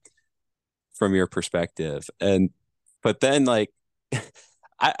from your perspective. And but then like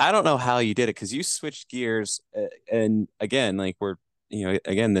I don't know how you did it, because you switched gears, and again, like we're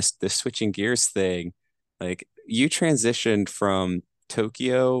again, this switching gears thing, like you transitioned from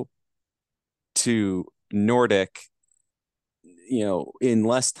Tokyo to Nordic, in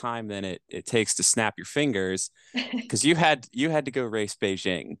less time than it takes to snap your fingers, because you had to go race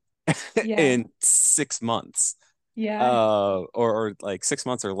Beijing Yeah. in 6 months, Yeah. or like 6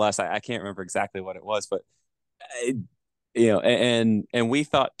 months or less. I can't remember exactly what it was, but and we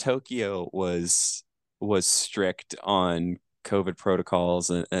thought Tokyo was strict on COVID protocols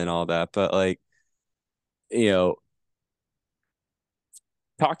and all that, but like, you know,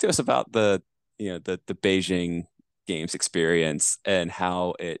 talk to us about the Beijing Games experience, and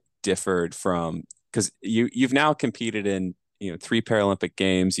how it differed from, because you've now competed in three Paralympic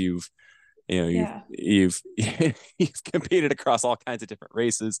Games. Yeah. You've competed across all kinds of different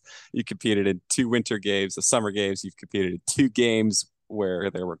races. You competed in two winter games, the summer games. You've competed in two games where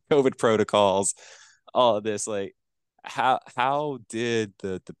there were COVID protocols. All of this, like, how did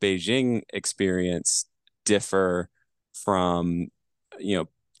the Beijing experience differ from you know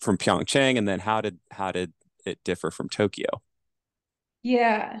from Pyeongchang, and then how did it differ from Tokyo?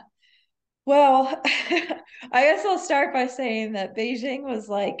 Yeah. Well, I guess I'll start by saying that Beijing was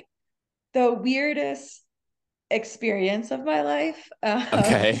like the weirdest experience of my life,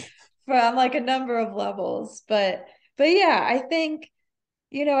 Okay. from like a number of levels. But yeah, I think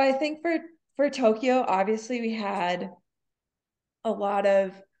for Tokyo, obviously we had a lot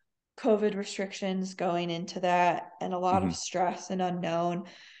of COVID restrictions going into that, and a lot Hmm. of stress and unknown.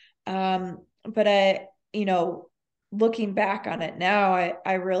 But I, you know, looking back on it now,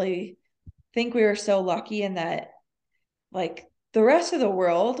 I really think we were so lucky in that, like, the rest of the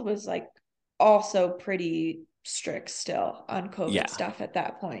world was like also pretty strict still on COVID Yeah. stuff at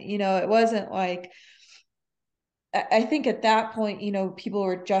that point. It wasn't like, I think at that point, people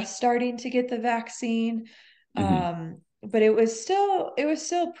were just starting to get the vaccine. Hmm. But it was still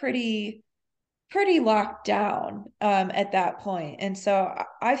pretty locked down at that point. And so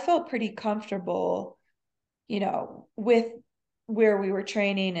I felt pretty comfortable, with where we were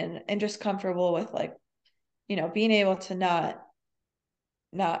training, and just comfortable with, like, being able to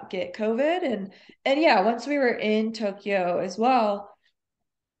not get COVID. And yeah, once we were in Tokyo as well,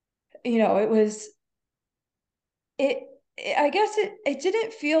 it was it I guess it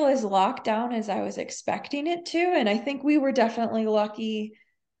didn't feel as locked down as I was expecting it to. And I think we were definitely lucky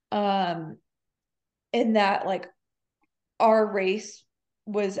um in that, like, our race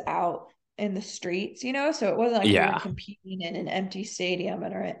was out in the streets, so it wasn't like we were Yeah. competing in an empty stadium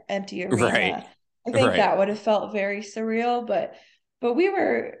or an empty Right. arena. I think Right. that would have felt very surreal, but we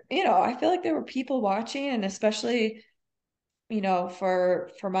were, I feel like there were people watching, and especially, for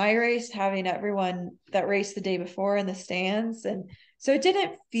my race, having everyone that raced the day before in the stands. And so it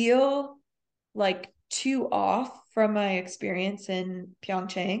didn't feel like too off from my experience in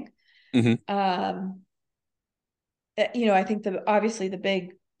Pyeongchang. Hmm. Um, I think obviously the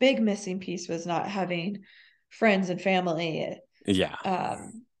big missing piece was not having friends and family Yeah.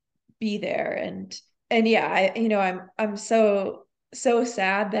 um, be there. And yeah, I'm so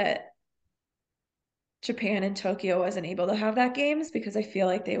sad that Japan and Tokyo wasn't able to have that games, because I feel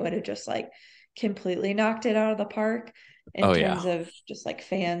like they would have just, like, completely knocked it out of the park in Oh yeah. terms of just, like,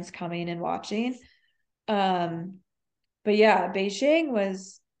 fans coming and watching. Um, but yeah, Beijing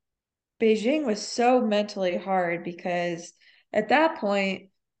was so mentally hard, because at that point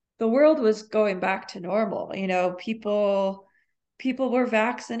the world was going back to normal. People were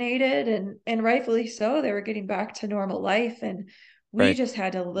vaccinated, and rightfully so. They were getting back to normal life, and we Right. just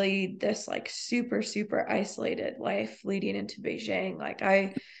had to lead this, like, super super isolated life leading into Beijing. Like,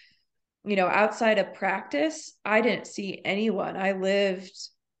 outside of practice, I didn't see anyone. I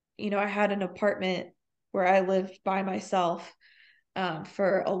had an apartment where I lived by myself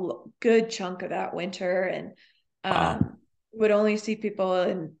for a good chunk of that winter, and Wow. would only see people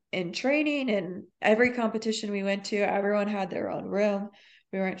in training. And every competition we went to, everyone had their own room.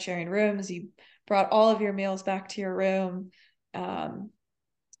 We weren't sharing rooms. You brought all of your meals back to your room. um,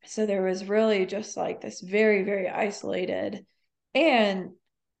 so there was really just, like, this very very isolated, and,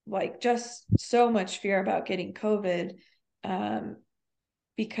 like, just so much fear about getting COVID, um,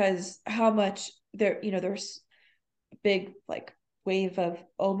 because how much there's big, like, wave of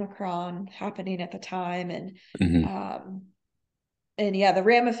Omicron happening at the time. Hmm. Um and yeah, the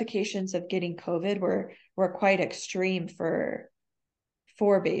ramifications of getting COVID were quite extreme for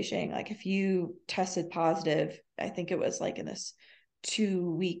Beijing. Like, if you tested positive, I think it was, like, in this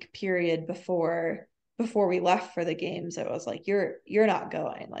 2-week period before we left for the games, it was like, you're not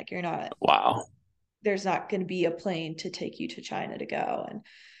going. Like, you're not Wow. there's not going to be a plane to take you to China to go.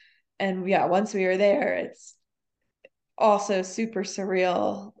 And yeah, once we were there, it's also super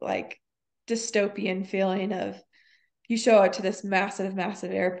surreal, like, dystopian feeling of, you show up to this massive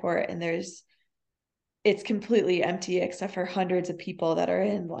massive airport, and it's completely empty except for hundreds of people that are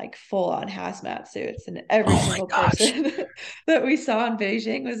in, like, full on hazmat suits. And every Oh my single gosh. person that we saw in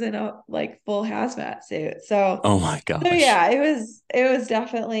Beijing was in a, like, full hazmat suit. Oh my So gosh. yeah, it was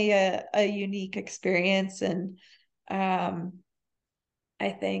definitely a unique experience. And um I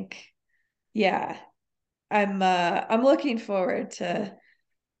think, yeah, I'm looking forward to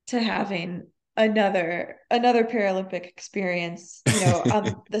having another Paralympic experience,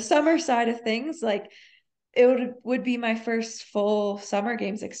 on the summer side of things. Like, it would be my first full Summer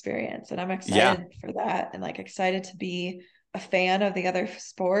Games experience, and I'm Yeah. excited for that, and, like, excited to be a fan of the other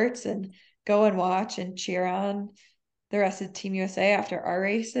sports, and go and watch and cheer on the rest of Team USA after our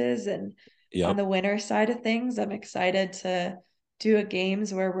races. And on Yep. the winter side of things, I'm excited to do a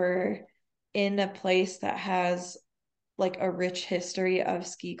games where we're in a place that has, like, a rich history of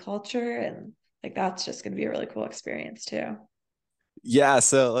ski culture. And, like, that's just going to be a really cool experience too. Yeah,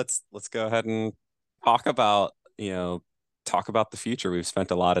 so let's go ahead and talk about, talk about the future. We've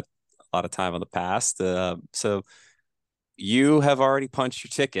spent a lot of time on the past. So you have already punched your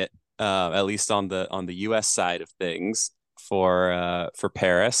ticket, at least on the US side of things for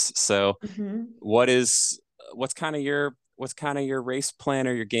Paris. So Mm-hmm. what is what's kind of your race plan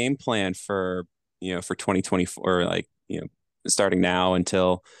or your game plan for, for 2024, like, starting now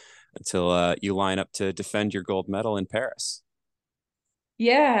until you line up to defend your gold medal in Paris.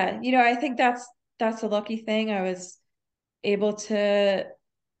 Yeah, I think that's a lucky thing. I was able to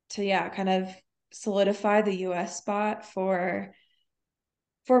yeah, kind of solidify the US spot for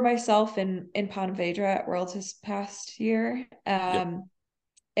myself in Pontevedra at Worlds this past year. Yep.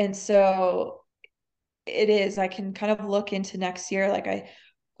 And so it is, I can kind of look into next year. Like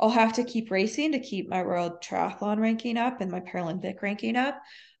I'll have to keep racing to keep my world triathlon ranking up and my Paralympic ranking up.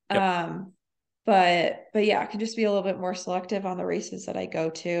 Yep. But yeah, I can just be a little bit more selective on the races that I go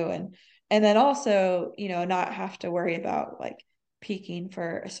to, and then also, not have to worry about like peaking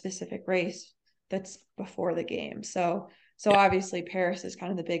for a specific race that's before the game. So Yeah. obviously Paris is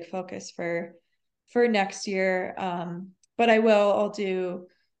kind of the big focus for next year. But I'll do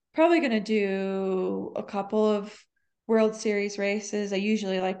probably going to do a couple of World Series races. I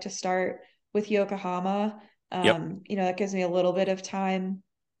usually like to start with Yokohama. Yep. That gives me a little bit of time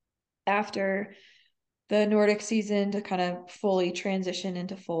after the Nordic season to kind of fully transition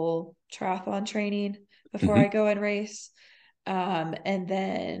into full triathlon training before Hmm. I go and race. And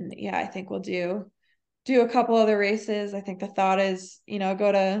then, yeah, I think we'll do a couple other races. I think the thought is,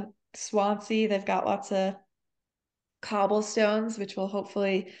 go to Swansea. They've got lots of cobblestones, which will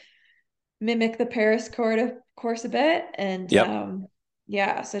hopefully mimic the Paris course a bit. And Yep.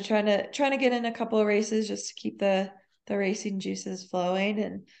 yeah, so trying to get in a couple of races just to keep the racing juices flowing.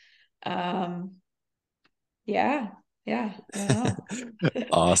 And yeah, yeah, I don't know.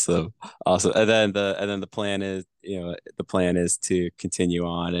 Awesome. Awesome. And then the plan is, the plan is to continue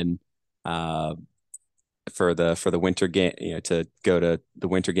on and uh for the winter game, to go to the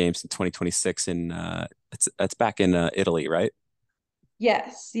winter games in 2026, and that's back in Italy, right?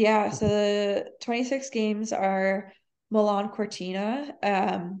 Yes, yeah. So the 26 games are Milan Cortina.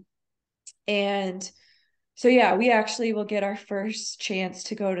 And so yeah, we actually will get our first chance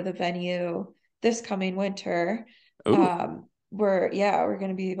to go to the venue this coming winter. Ooh. We're going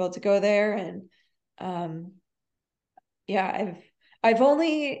to be able to go there, and um yeah, I've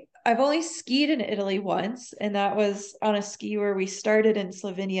only skied in Italy once, and that was on a ski where we started in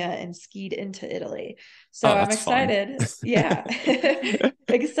Slovenia and skied into Italy. So Oh, I'm that's fun. excited. Yeah.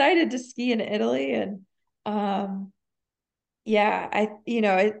 Excited to ski in Italy. And um yeah,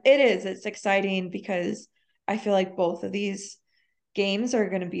 it's exciting because I feel like both of these games are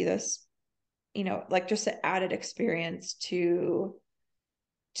going to be this, like just an added experience to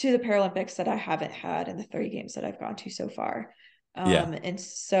the Paralympics that I haven't had in the 30 games that I've gone to so far. Yeah. And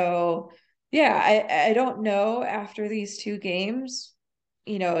so, yeah, I don't know after these two games,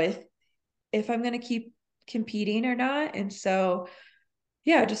 if I'm going to keep competing or not. And so,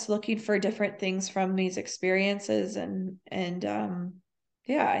 yeah, just looking for different things from these experiences, and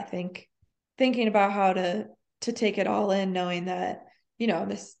yeah, I think thinking about how to take it all in, knowing that,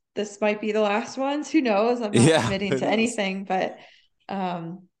 this might be the last ones. Who knows? I'm not Yeah. committing Who to knows? anything, but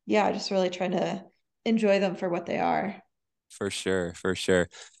yeah, just really trying to enjoy them for what they are. For sure. For sure.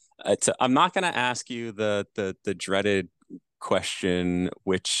 I'm not going to ask you the dreaded question,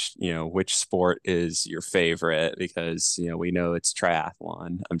 which sport is your favorite, because we know it's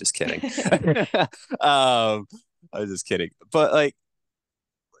triathlon. I'm just kidding. um I'm just kidding, but like,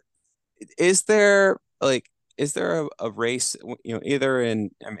 is there like is there a race, either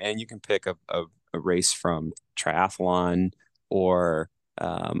in, I mean, and you can pick a race from triathlon, or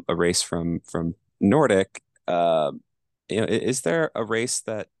a race from Nordic, is there a race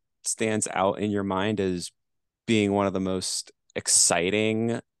that stands out in your mind as being one of the most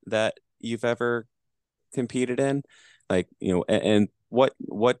exciting that you've ever competed in? Like, and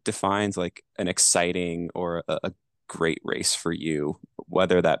what defines like an exciting or a great race for you,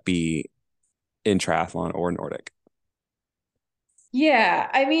 whether that be in triathlon or Nordic? Yeah,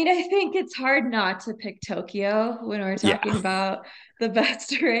 I mean, I think it's hard not to pick Tokyo when we're Yeah. talking about the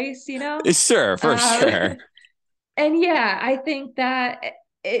best race. Sure, for Um, sure. and yeah, I think that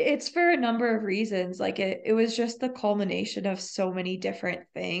it's for a number of reasons. Like it was just the culmination of so many different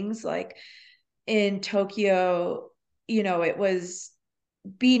things. Like in Tokyo, it was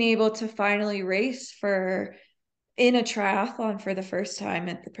being able to finally race for in a triathlon for the first time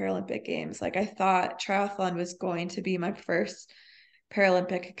at the Paralympic Games. Like I thought triathlon was going to be my first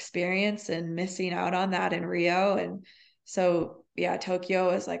Paralympic experience, and missing out on that in Rio. And so yeah,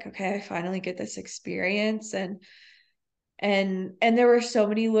 Tokyo was like, okay, I finally get this experience. And there were so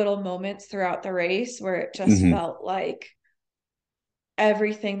many little moments throughout the race where it just Hmm. felt like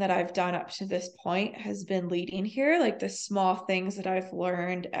everything that I've done up to this point has been leading here. Like the small things that I've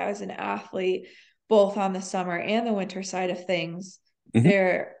learned as an athlete, both on the summer and the winter side of things, Hmm.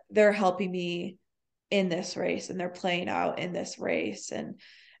 they're helping me in this race, and they're playing out in this race.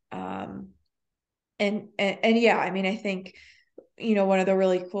 Um and yeah, I mean, I think, one of the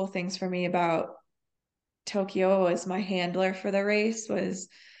really cool things for me about Tokyo was my handler for the race was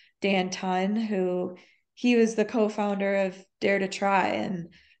Dan Tunn, who he was the co-founder of Dare to Try. And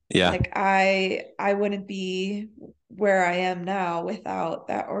Yeah. like I wouldn't be where I am now without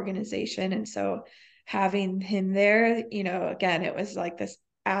that organization. And so having him there, you know, again, it was like this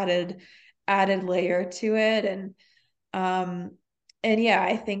added layer to it. Um and yeah,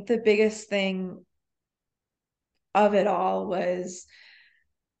 I think the biggest thing of it all was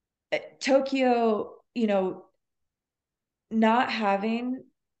Tokyo, you know, not having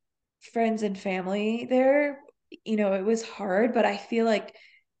friends and family there, you know, it was hard, but I feel like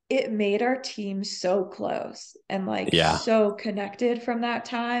it made our team so close and like Yeah. so connected from that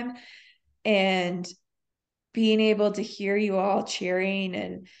time. And being able to hear you all cheering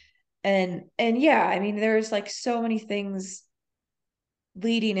and yeah, I mean, there's like so many things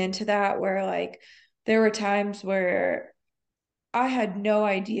leading into that where like there were times where I had no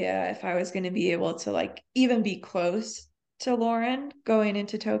idea if I was going to be able to like even be close to Lauren going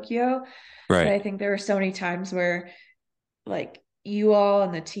into Tokyo. But Right. I think there were so many times where like you all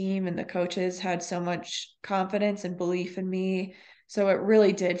and the team and the coaches had so much confidence and belief in me. So it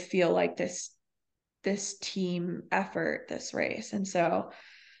really did feel like this team effort, this race. And so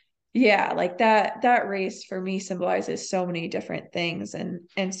yeah, like that race for me symbolizes so many different things.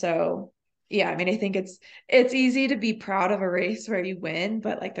 And so yeah, I mean, I think it's easy to be proud of a race where you win,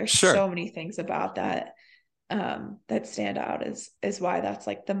 but like there's Sure. so many things about that that stand out is why that's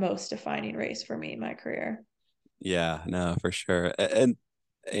like the most defining race for me in my career. Yeah, no, for sure. And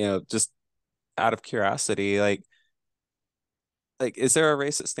just out of curiosity, like is there a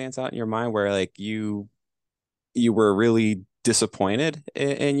race that stands out in your mind where like you were really disappointed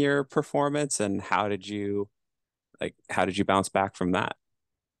in your performance, and how did you bounce back from that?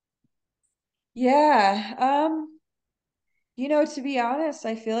 Yeah. You know, to be honest,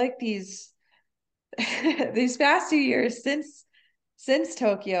 I feel like these these past 2 years since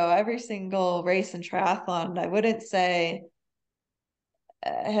Tokyo, every single race and triathlon, I wouldn't say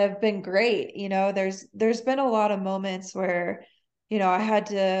have been great. You know, there's been a lot of moments where, you know, I had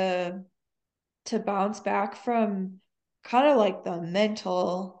to bounce back from kind of like the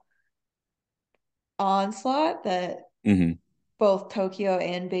mental onslaught that Hmm. both Tokyo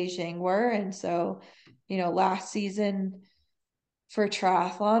and Beijing were. And so, you know, last season for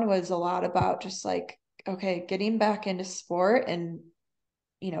triathlon was a lot about just like, okay, getting back into sport and,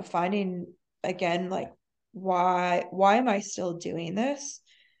 you know, finding again, like, why am I still doing this?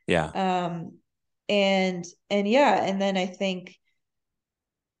 Yeah. Um, and yeah, and then I think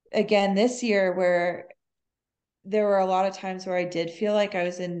again this year where there were a lot of times where I did feel like I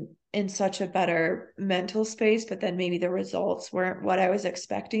was in such a better mental space, but then maybe the results weren't what I was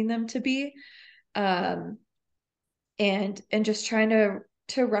expecting them to be. Um, and just trying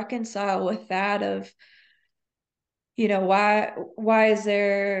to reconcile with that of, you know, why is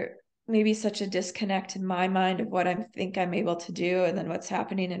there maybe such a disconnect in my mind of what I think I'm able to do and then what's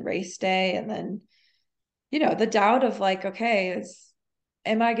happening in race day, and then, you know, the doubt of like, okay,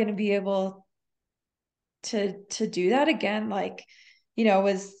 am I going to be able to do that again? Like, you know,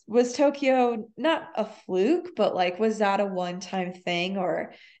 was Tokyo not a fluke, but like was that a one-time thing,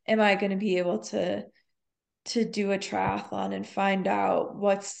 or am I going to be able to do a triathlon and find out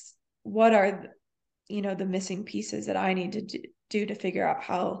what are, you know, the missing pieces that I need to do to figure out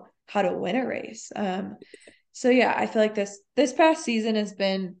how to win a race. So yeah, I feel like this past season it's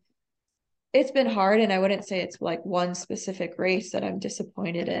been hard, and I wouldn't say it's like one specific race that I'm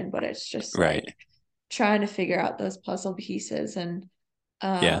disappointed in, but it's just Right. like trying to figure out those puzzle pieces. And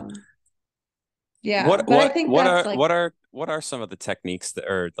Yeah. um yeah, What but I what think what that's are like, what are what are some of the techniques that,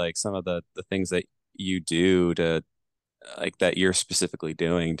 or like some of the things that you do to like that you're specifically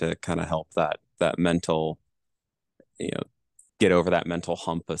doing to kind of help that mental, you know, get over that mental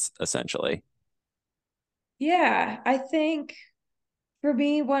hump essentially? yeah, I think for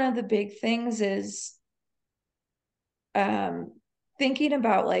me one of the big things is um thinking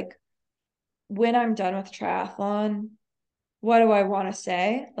about like when I'm done with triathlon, what do I want to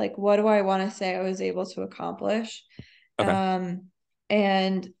say? Like, what do I want to say I was able to accomplish? Okay. Um,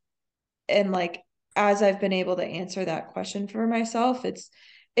 and like as I've been able to answer that question for myself,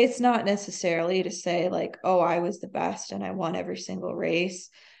 it's not necessarily to say like, oh, I was the best and I won every single race,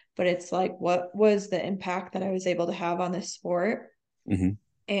 but it's like, what was the impact that I was able to have on this sport? Hmm.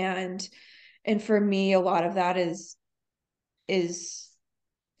 And for me, a lot of that is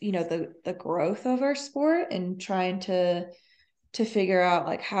you know the growth of our sport and trying to figure out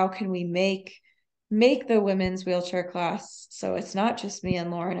like how can we make make the women's wheelchair class so it's not just me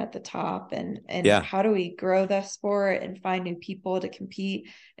and Lauren at the top, and Yeah. how do we grow the sport and find new people to compete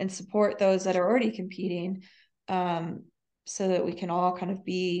and support those that are already competing, so that we can all kind of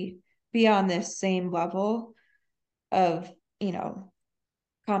be on this same level of, you know,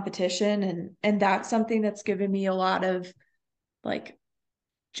 competition. And that's something that's given me a lot of like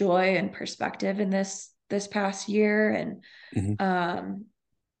joy and perspective in this past year. Mhm.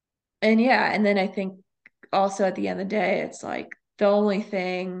 And yeah, and then I think also at the end of the day, it's like the only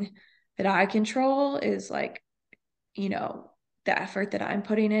thing that I control is like, you know, the effort that I'm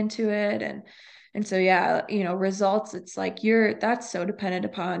putting into it. And so yeah, you know, results, it's like that's so dependent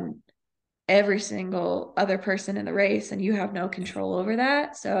upon every single other person in the race, and you have no control over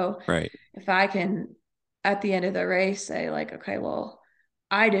that. So Right. if I can at the end of the race say like, okay, well,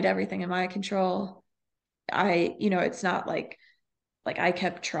 I did everything in my control. You know, it's not like I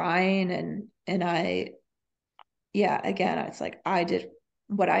kept trying, and yeah, again, it's like I did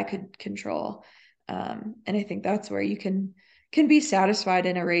what I could control. And I think that's where you can be satisfied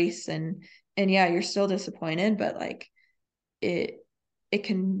in a race, and yeah, you're still disappointed, but like it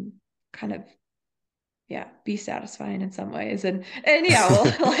can kind of, yeah, be satisfying in some ways. And yeah, well,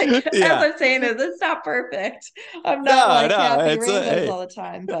 like as Yeah. I'm saying, it's not perfect. I'm not No, like no, happy it's rainbows hey, all the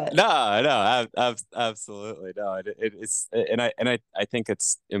time, but no, no, absolutely no. It's and I think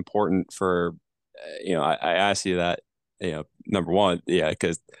it's important for I ask you that number one, yeah,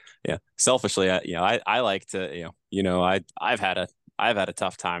 because selfishly, I like to I've had a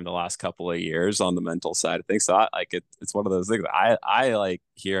tough time the last couple of years on the mental side of things, so I like it. It's one of those things. I like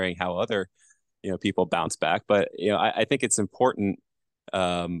hearing how other people bounce back, but I think it's important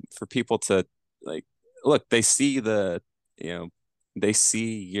for people to like look. They see you know they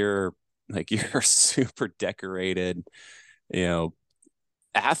see your like you're super decorated you know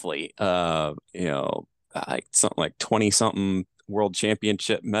athlete like something like 20 something world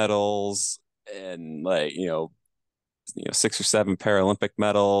championship medals and like six or seven Paralympic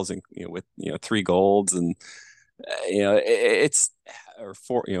medals and with three golds and it's or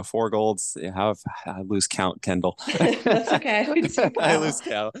four golds. How I lose count, Kendall. that's okay. We do I count. lose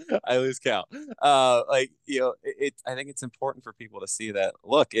count. I lose count. Like I think it's important for people to see that.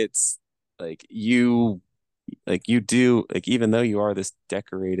 Look, it's like you do like even though you are this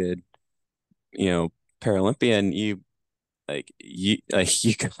decorated, you know, Paralympian, you got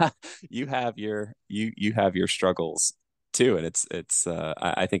you have your struggles too, and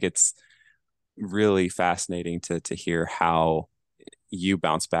I think it's really fascinating to hear how you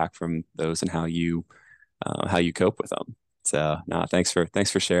bounce back from those and how you cope with them. So no, thanks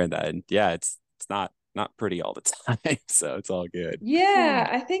for sharing that. And yeah, it's not pretty all the time, so it's all good. Yeah,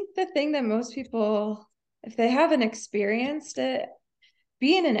 I think the thing that most people, if they haven't experienced it,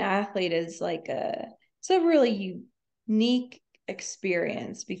 being an athlete is like it's a really unique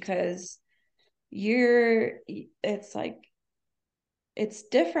experience because it's like it's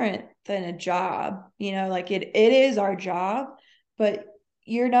different than a job, you know, like it is our job, but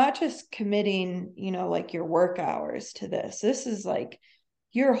you're not just committing, you know, like your work hours to this. This is like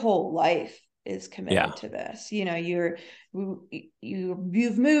your whole life is Yeah, committed to this. You know,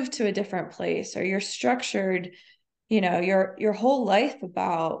 you've moved to a different place, or you're structured, you know, your whole life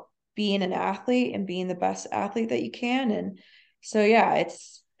about being an athlete and being the best athlete that you can. And so yeah,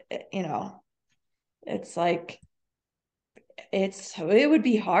 it's, you know, it's like it would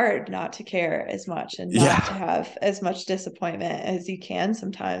be hard not to care as much and not to yeah, have as much disappointment as you can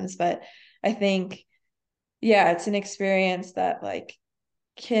sometimes. But I think, yeah, it's an experience that like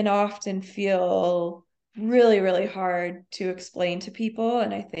can often feel really, really hard to explain to people.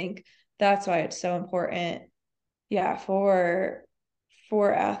 And I think that's why it's so important, yeah, for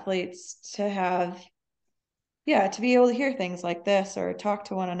athletes to have, yeah, to be able to hear things like this or talk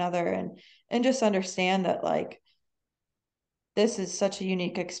to one another, and just understand that like this is such a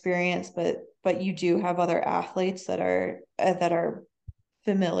unique experience, but you do have other athletes that are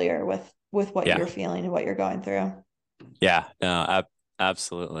familiar with what yeah, you're feeling and what you're going through. yeah. No,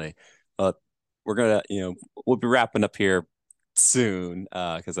 absolutely. Well, we're gonna we'll be wrapping up here soon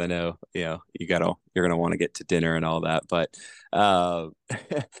because I know you're gonna want to get to dinner and all that, but uh,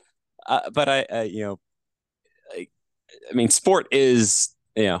 but I I, I mean, sport is,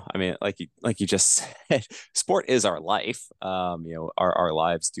 I mean, like you just said, sport is our life. Our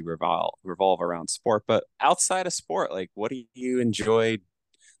lives do revolve around sport. But outside of sport, like, what do you enjoy?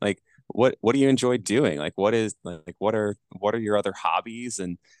 Like, what do you enjoy doing? Like, what are your other hobbies?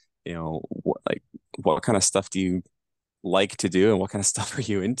 And what kind of stuff do you like to do? And what kind of stuff are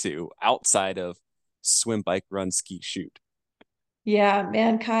you into outside of swim, bike, run, ski, shoot? Yeah,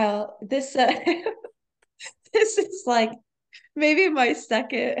 man, Kyle, this This is like maybe my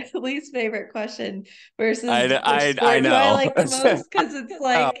second least favorite question versus which I sport do I know. like the most? Because it's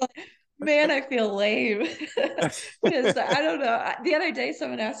like, man, I feel lame. Because I don't know. The other day,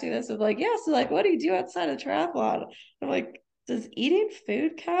 someone asked me this. I'm like, yeah, so like, what do you do outside of triathlon? I'm like, does eating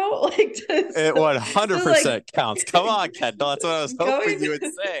food count? Like, It does like 100% counts. Come on, Kendall. That's what I was hoping you going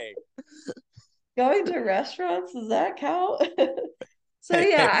would say. going to restaurants, does that count? So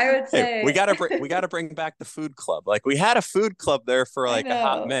Hey, yeah, hey, I would hey, say we gotta bring back the food club. Like we had a food club there for I like a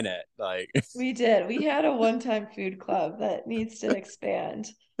hot know minute. Like we did. We had a one-time food club that needs to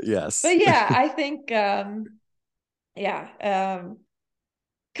expand. yes. But yeah, I think yeah,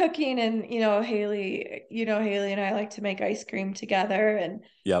 cooking and Haley and I like to make ice cream together, and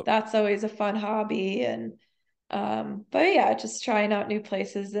Yep. that's always a fun hobby. And but yeah, just trying out new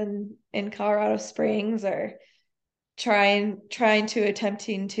places in Colorado Springs, or trying to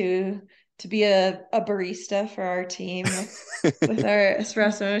attempting to be a barista for our team with our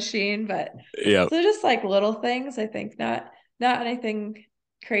espresso machine. But Yep. so just like little things, I think, not anything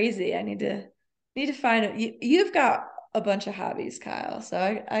crazy. I need to find it. You've got a bunch of hobbies, Kyle, so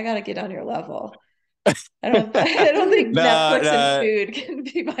I got to get on your level. I don't think No, Netflix and no. food can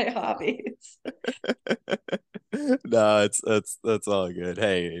be my hobbies. No, that's all good.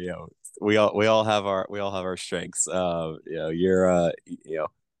 Hey, we all have our strengths. You're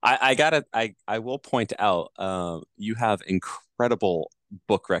I will point out you have incredible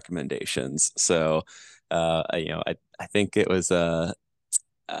book recommendations. So I think it was The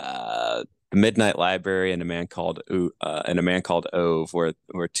Midnight Library and a man called Ove were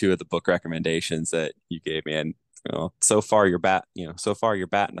two of the book recommendations that you gave me. And so far you're batting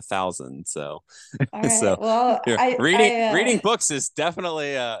 1,000. So All right. so Well, reading books is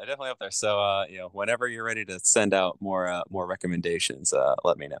definitely up there. So whenever you're ready to send out more recommendations,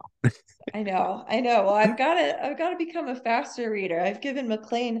 let me know. I know. Well, I've got to become a faster reader. I've given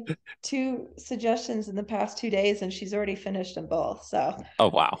McLean two suggestions in the past 2 days, and she's already finished them both. So, Oh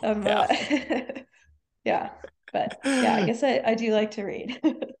wow. Yeah. uh, yeah. But yeah, I guess I do like to read.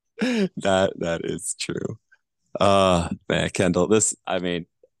 That is true. Man, Kendall, I mean,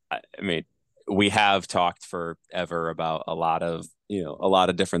 we have talked forever about a lot of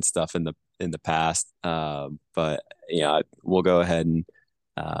different stuff in the past. But we'll go ahead and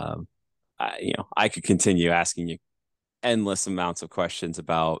I could continue asking you endless amounts of questions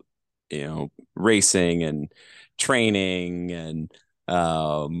about racing and training and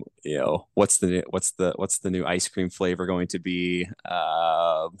what's the new ice cream flavor going to be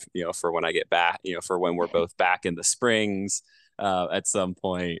for when I get back, for when we're both back in the springs at some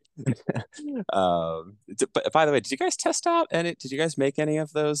point. But by the way, did you guys test out and did you guys make any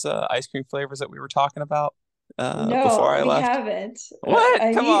of those ice cream flavors that we were talking about before No, I we left? haven't. What?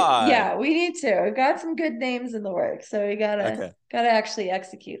 I Come need, on. yeah, we need to. We've got some good names in the works, so we Okay. gotta actually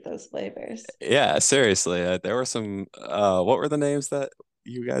execute those flavors. Yeah, seriously. There were some what were the names that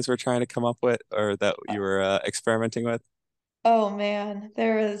you guys were trying to come up with or that Uh, you were experimenting with? Oh man,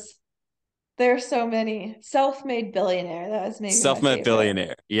 there's so many. Self-made billionaire. That was maybe my Self-made favorite.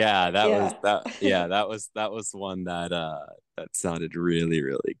 billionaire. Yeah, Yeah. that was one that sounded really,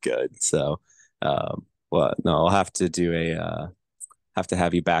 really good. So well, no, I'll have to do a have to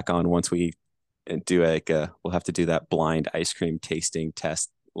have you back on once we do we'll have to do that blind ice cream tasting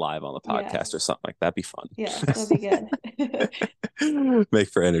test live on the podcast or Yes. something like that. That'd be Yes, that'd be good. fun. Make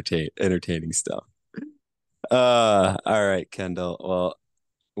for entertaining stuff. All right, Kendall. Well,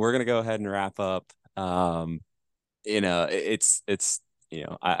 we're gonna go ahead and wrap up. It's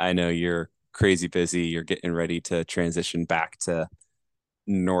I know you're crazy busy. You're getting ready to transition back to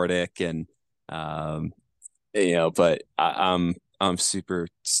Nordic and um but I'm super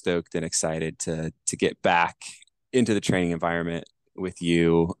stoked and excited to get back into the training environment with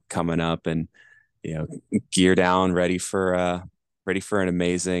you coming up and you know gear down, ready for an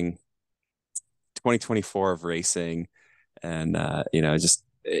amazing 2024 of racing. And just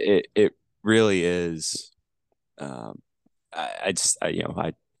it really is. um I just I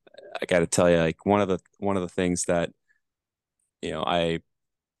got to tell you, like one of the things that I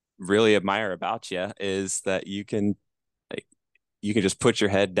really admire about you is that like you can just put your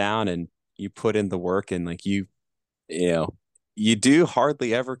head down and you put in the work and like you know you do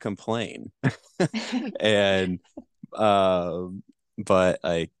hardly ever complain. And um but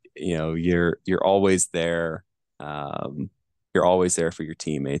like you're always there. um you're always there for your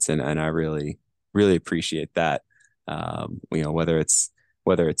teammates, and I really appreciate that.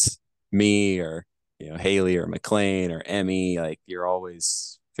 Whether it's me or Haley or McLean or Emmy, like you're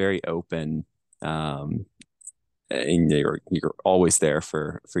always very open. um and you're always there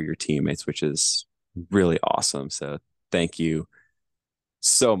for your teammates, which is really awesome. So thank you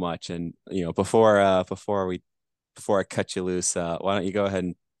so much. And before I cut you loose, why don't you go ahead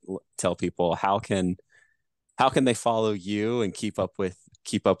and tell people how can they follow you and keep up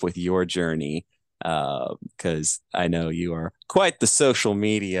with your journey? Because I know you are quite the social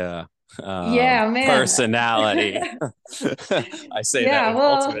media Yeah, man. personality. I say that Yeah, with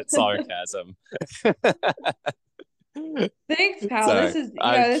well, ultimate sarcasm. thanks, Kyle. Sorry, I'm This has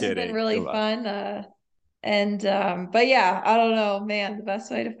been kidding. really Come on. fun. And but yeah, I don't know, man, the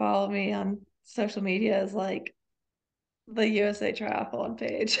best way to follow me on social media is like the USA Triathlon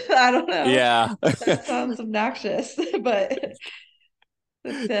page. I don't know. Yeah. That sounds obnoxious, but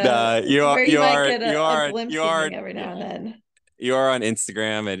No, it's where you might get a glimpse of me every now and yeah, then. you are on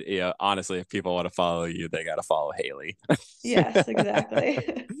Instagram, and honestly, if people want to follow you, they got to follow Haley. Yes,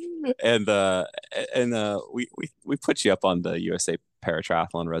 exactly. and we put you up on the USA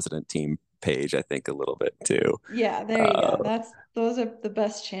Paratriathlon resident team page, I think, a little bit too. Yeah, there you Uh, go. Those are the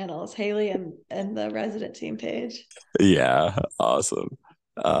best channels, Haley and the resident team page. yeah, awesome.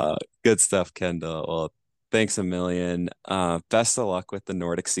 Good stuff, Kendall. Well, thanks a million. Best of luck with the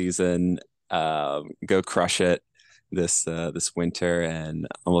Nordic season. Go crush it this winter, and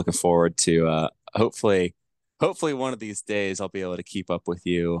I'm looking forward to hopefully one of these days I'll be able to keep up with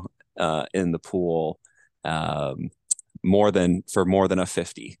you in the pool um, more than a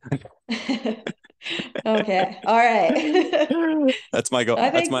 50. Okay. All right. That's my goal. I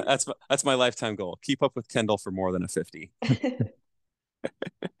think That's my lifetime goal. Keep up with Kendall for more than a 50. I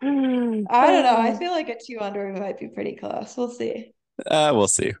don't know. I feel like a two under might be pretty close. We'll see. We'll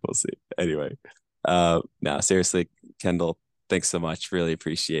see. We'll see. Anyway, no, seriously, Kendall, thanks so much. Really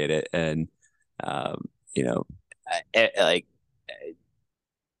appreciate it. And, um, you know, like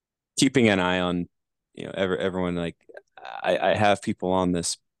keeping an eye on, everyone, like I have people on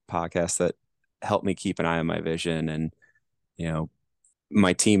this podcast that help me keep an eye on my vision. And, you know,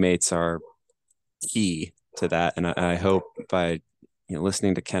 my teammates are key to that. And I hope by,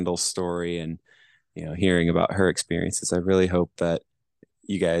 listening to Kendall's story and, hearing about her experiences, I really hope that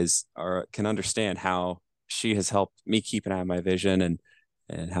you guys can understand how she has helped me keep an eye on my vision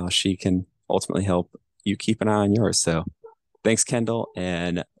and how she can ultimately help you keep an eye on yours. So thanks, Kendall,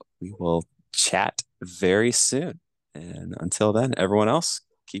 and we will chat very soon. And until then, everyone else,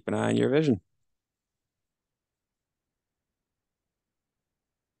 keep an eye on your vision.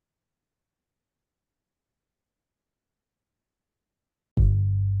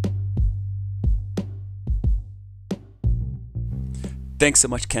 Thanks so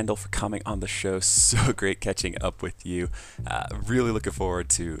much, Kendall, for coming on the show. So great catching up with you. Really looking forward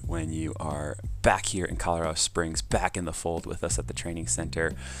to when you are back here in Colorado Springs, back in the fold with us at the training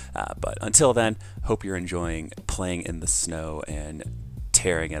center. But until then, hope you're enjoying playing in the snow and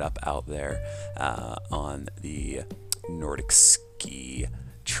tearing it up out there on the Nordic ski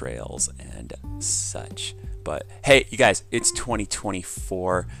trails and such. But hey, you guys, it's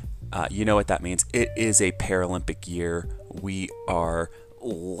 2024. You know what that means. It is a Paralympic year. We are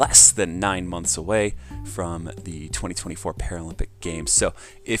less than 9 months away from the 2024 Paralympic Games. So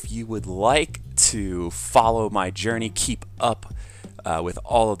if you would like to follow my journey, keep up with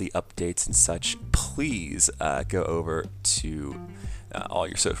all of the updates and such, please go over to all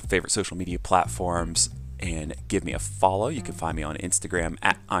your favorite social media platforms and give me a follow. You can find me on Instagram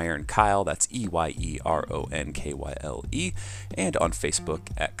at Iron Kyle. That's EYERONKYLE, and on Facebook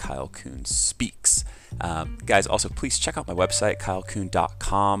at Kyle Kuhn Speaks. Guys, also please check out my website,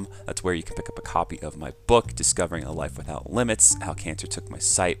 kylekuhn.com. That's where you can pick up a copy of my book, Discovering a Life Without Limits: How Cancer Took My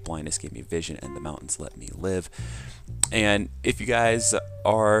Sight, Blindness Gave Me Vision, and the Mountains Let Me Live. And if you guys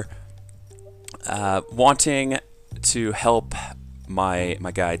are wanting to help my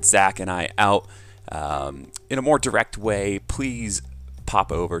guide Zach and I out in a more direct way, please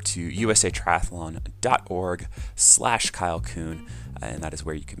pop over to usatriathlon.org/Kyle Kuhn, and that is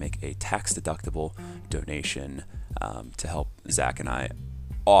where you can make a tax-deductible donation to help Zach and I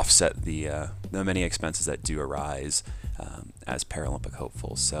offset the many expenses that do arise as Paralympic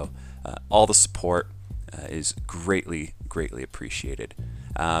hopefuls. So all the support is greatly appreciated.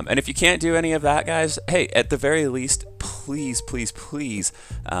 And if you can't do any of that, guys, hey, at the very least, please,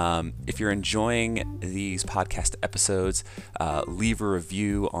 if you're enjoying these podcast episodes, leave a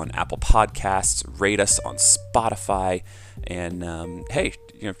review on Apple Podcasts, rate us on Spotify, and hey,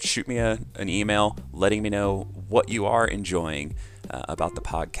 shoot me an email letting me know what you are enjoying about the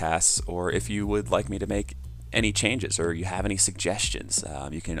podcasts, or if you would like me to make any changes or you have any suggestions.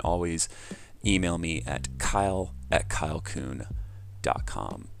 You can always email me at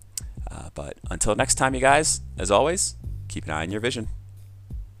kyle@kylekuhn.com. But until next time, you guys, as always, keep an eye on your vision.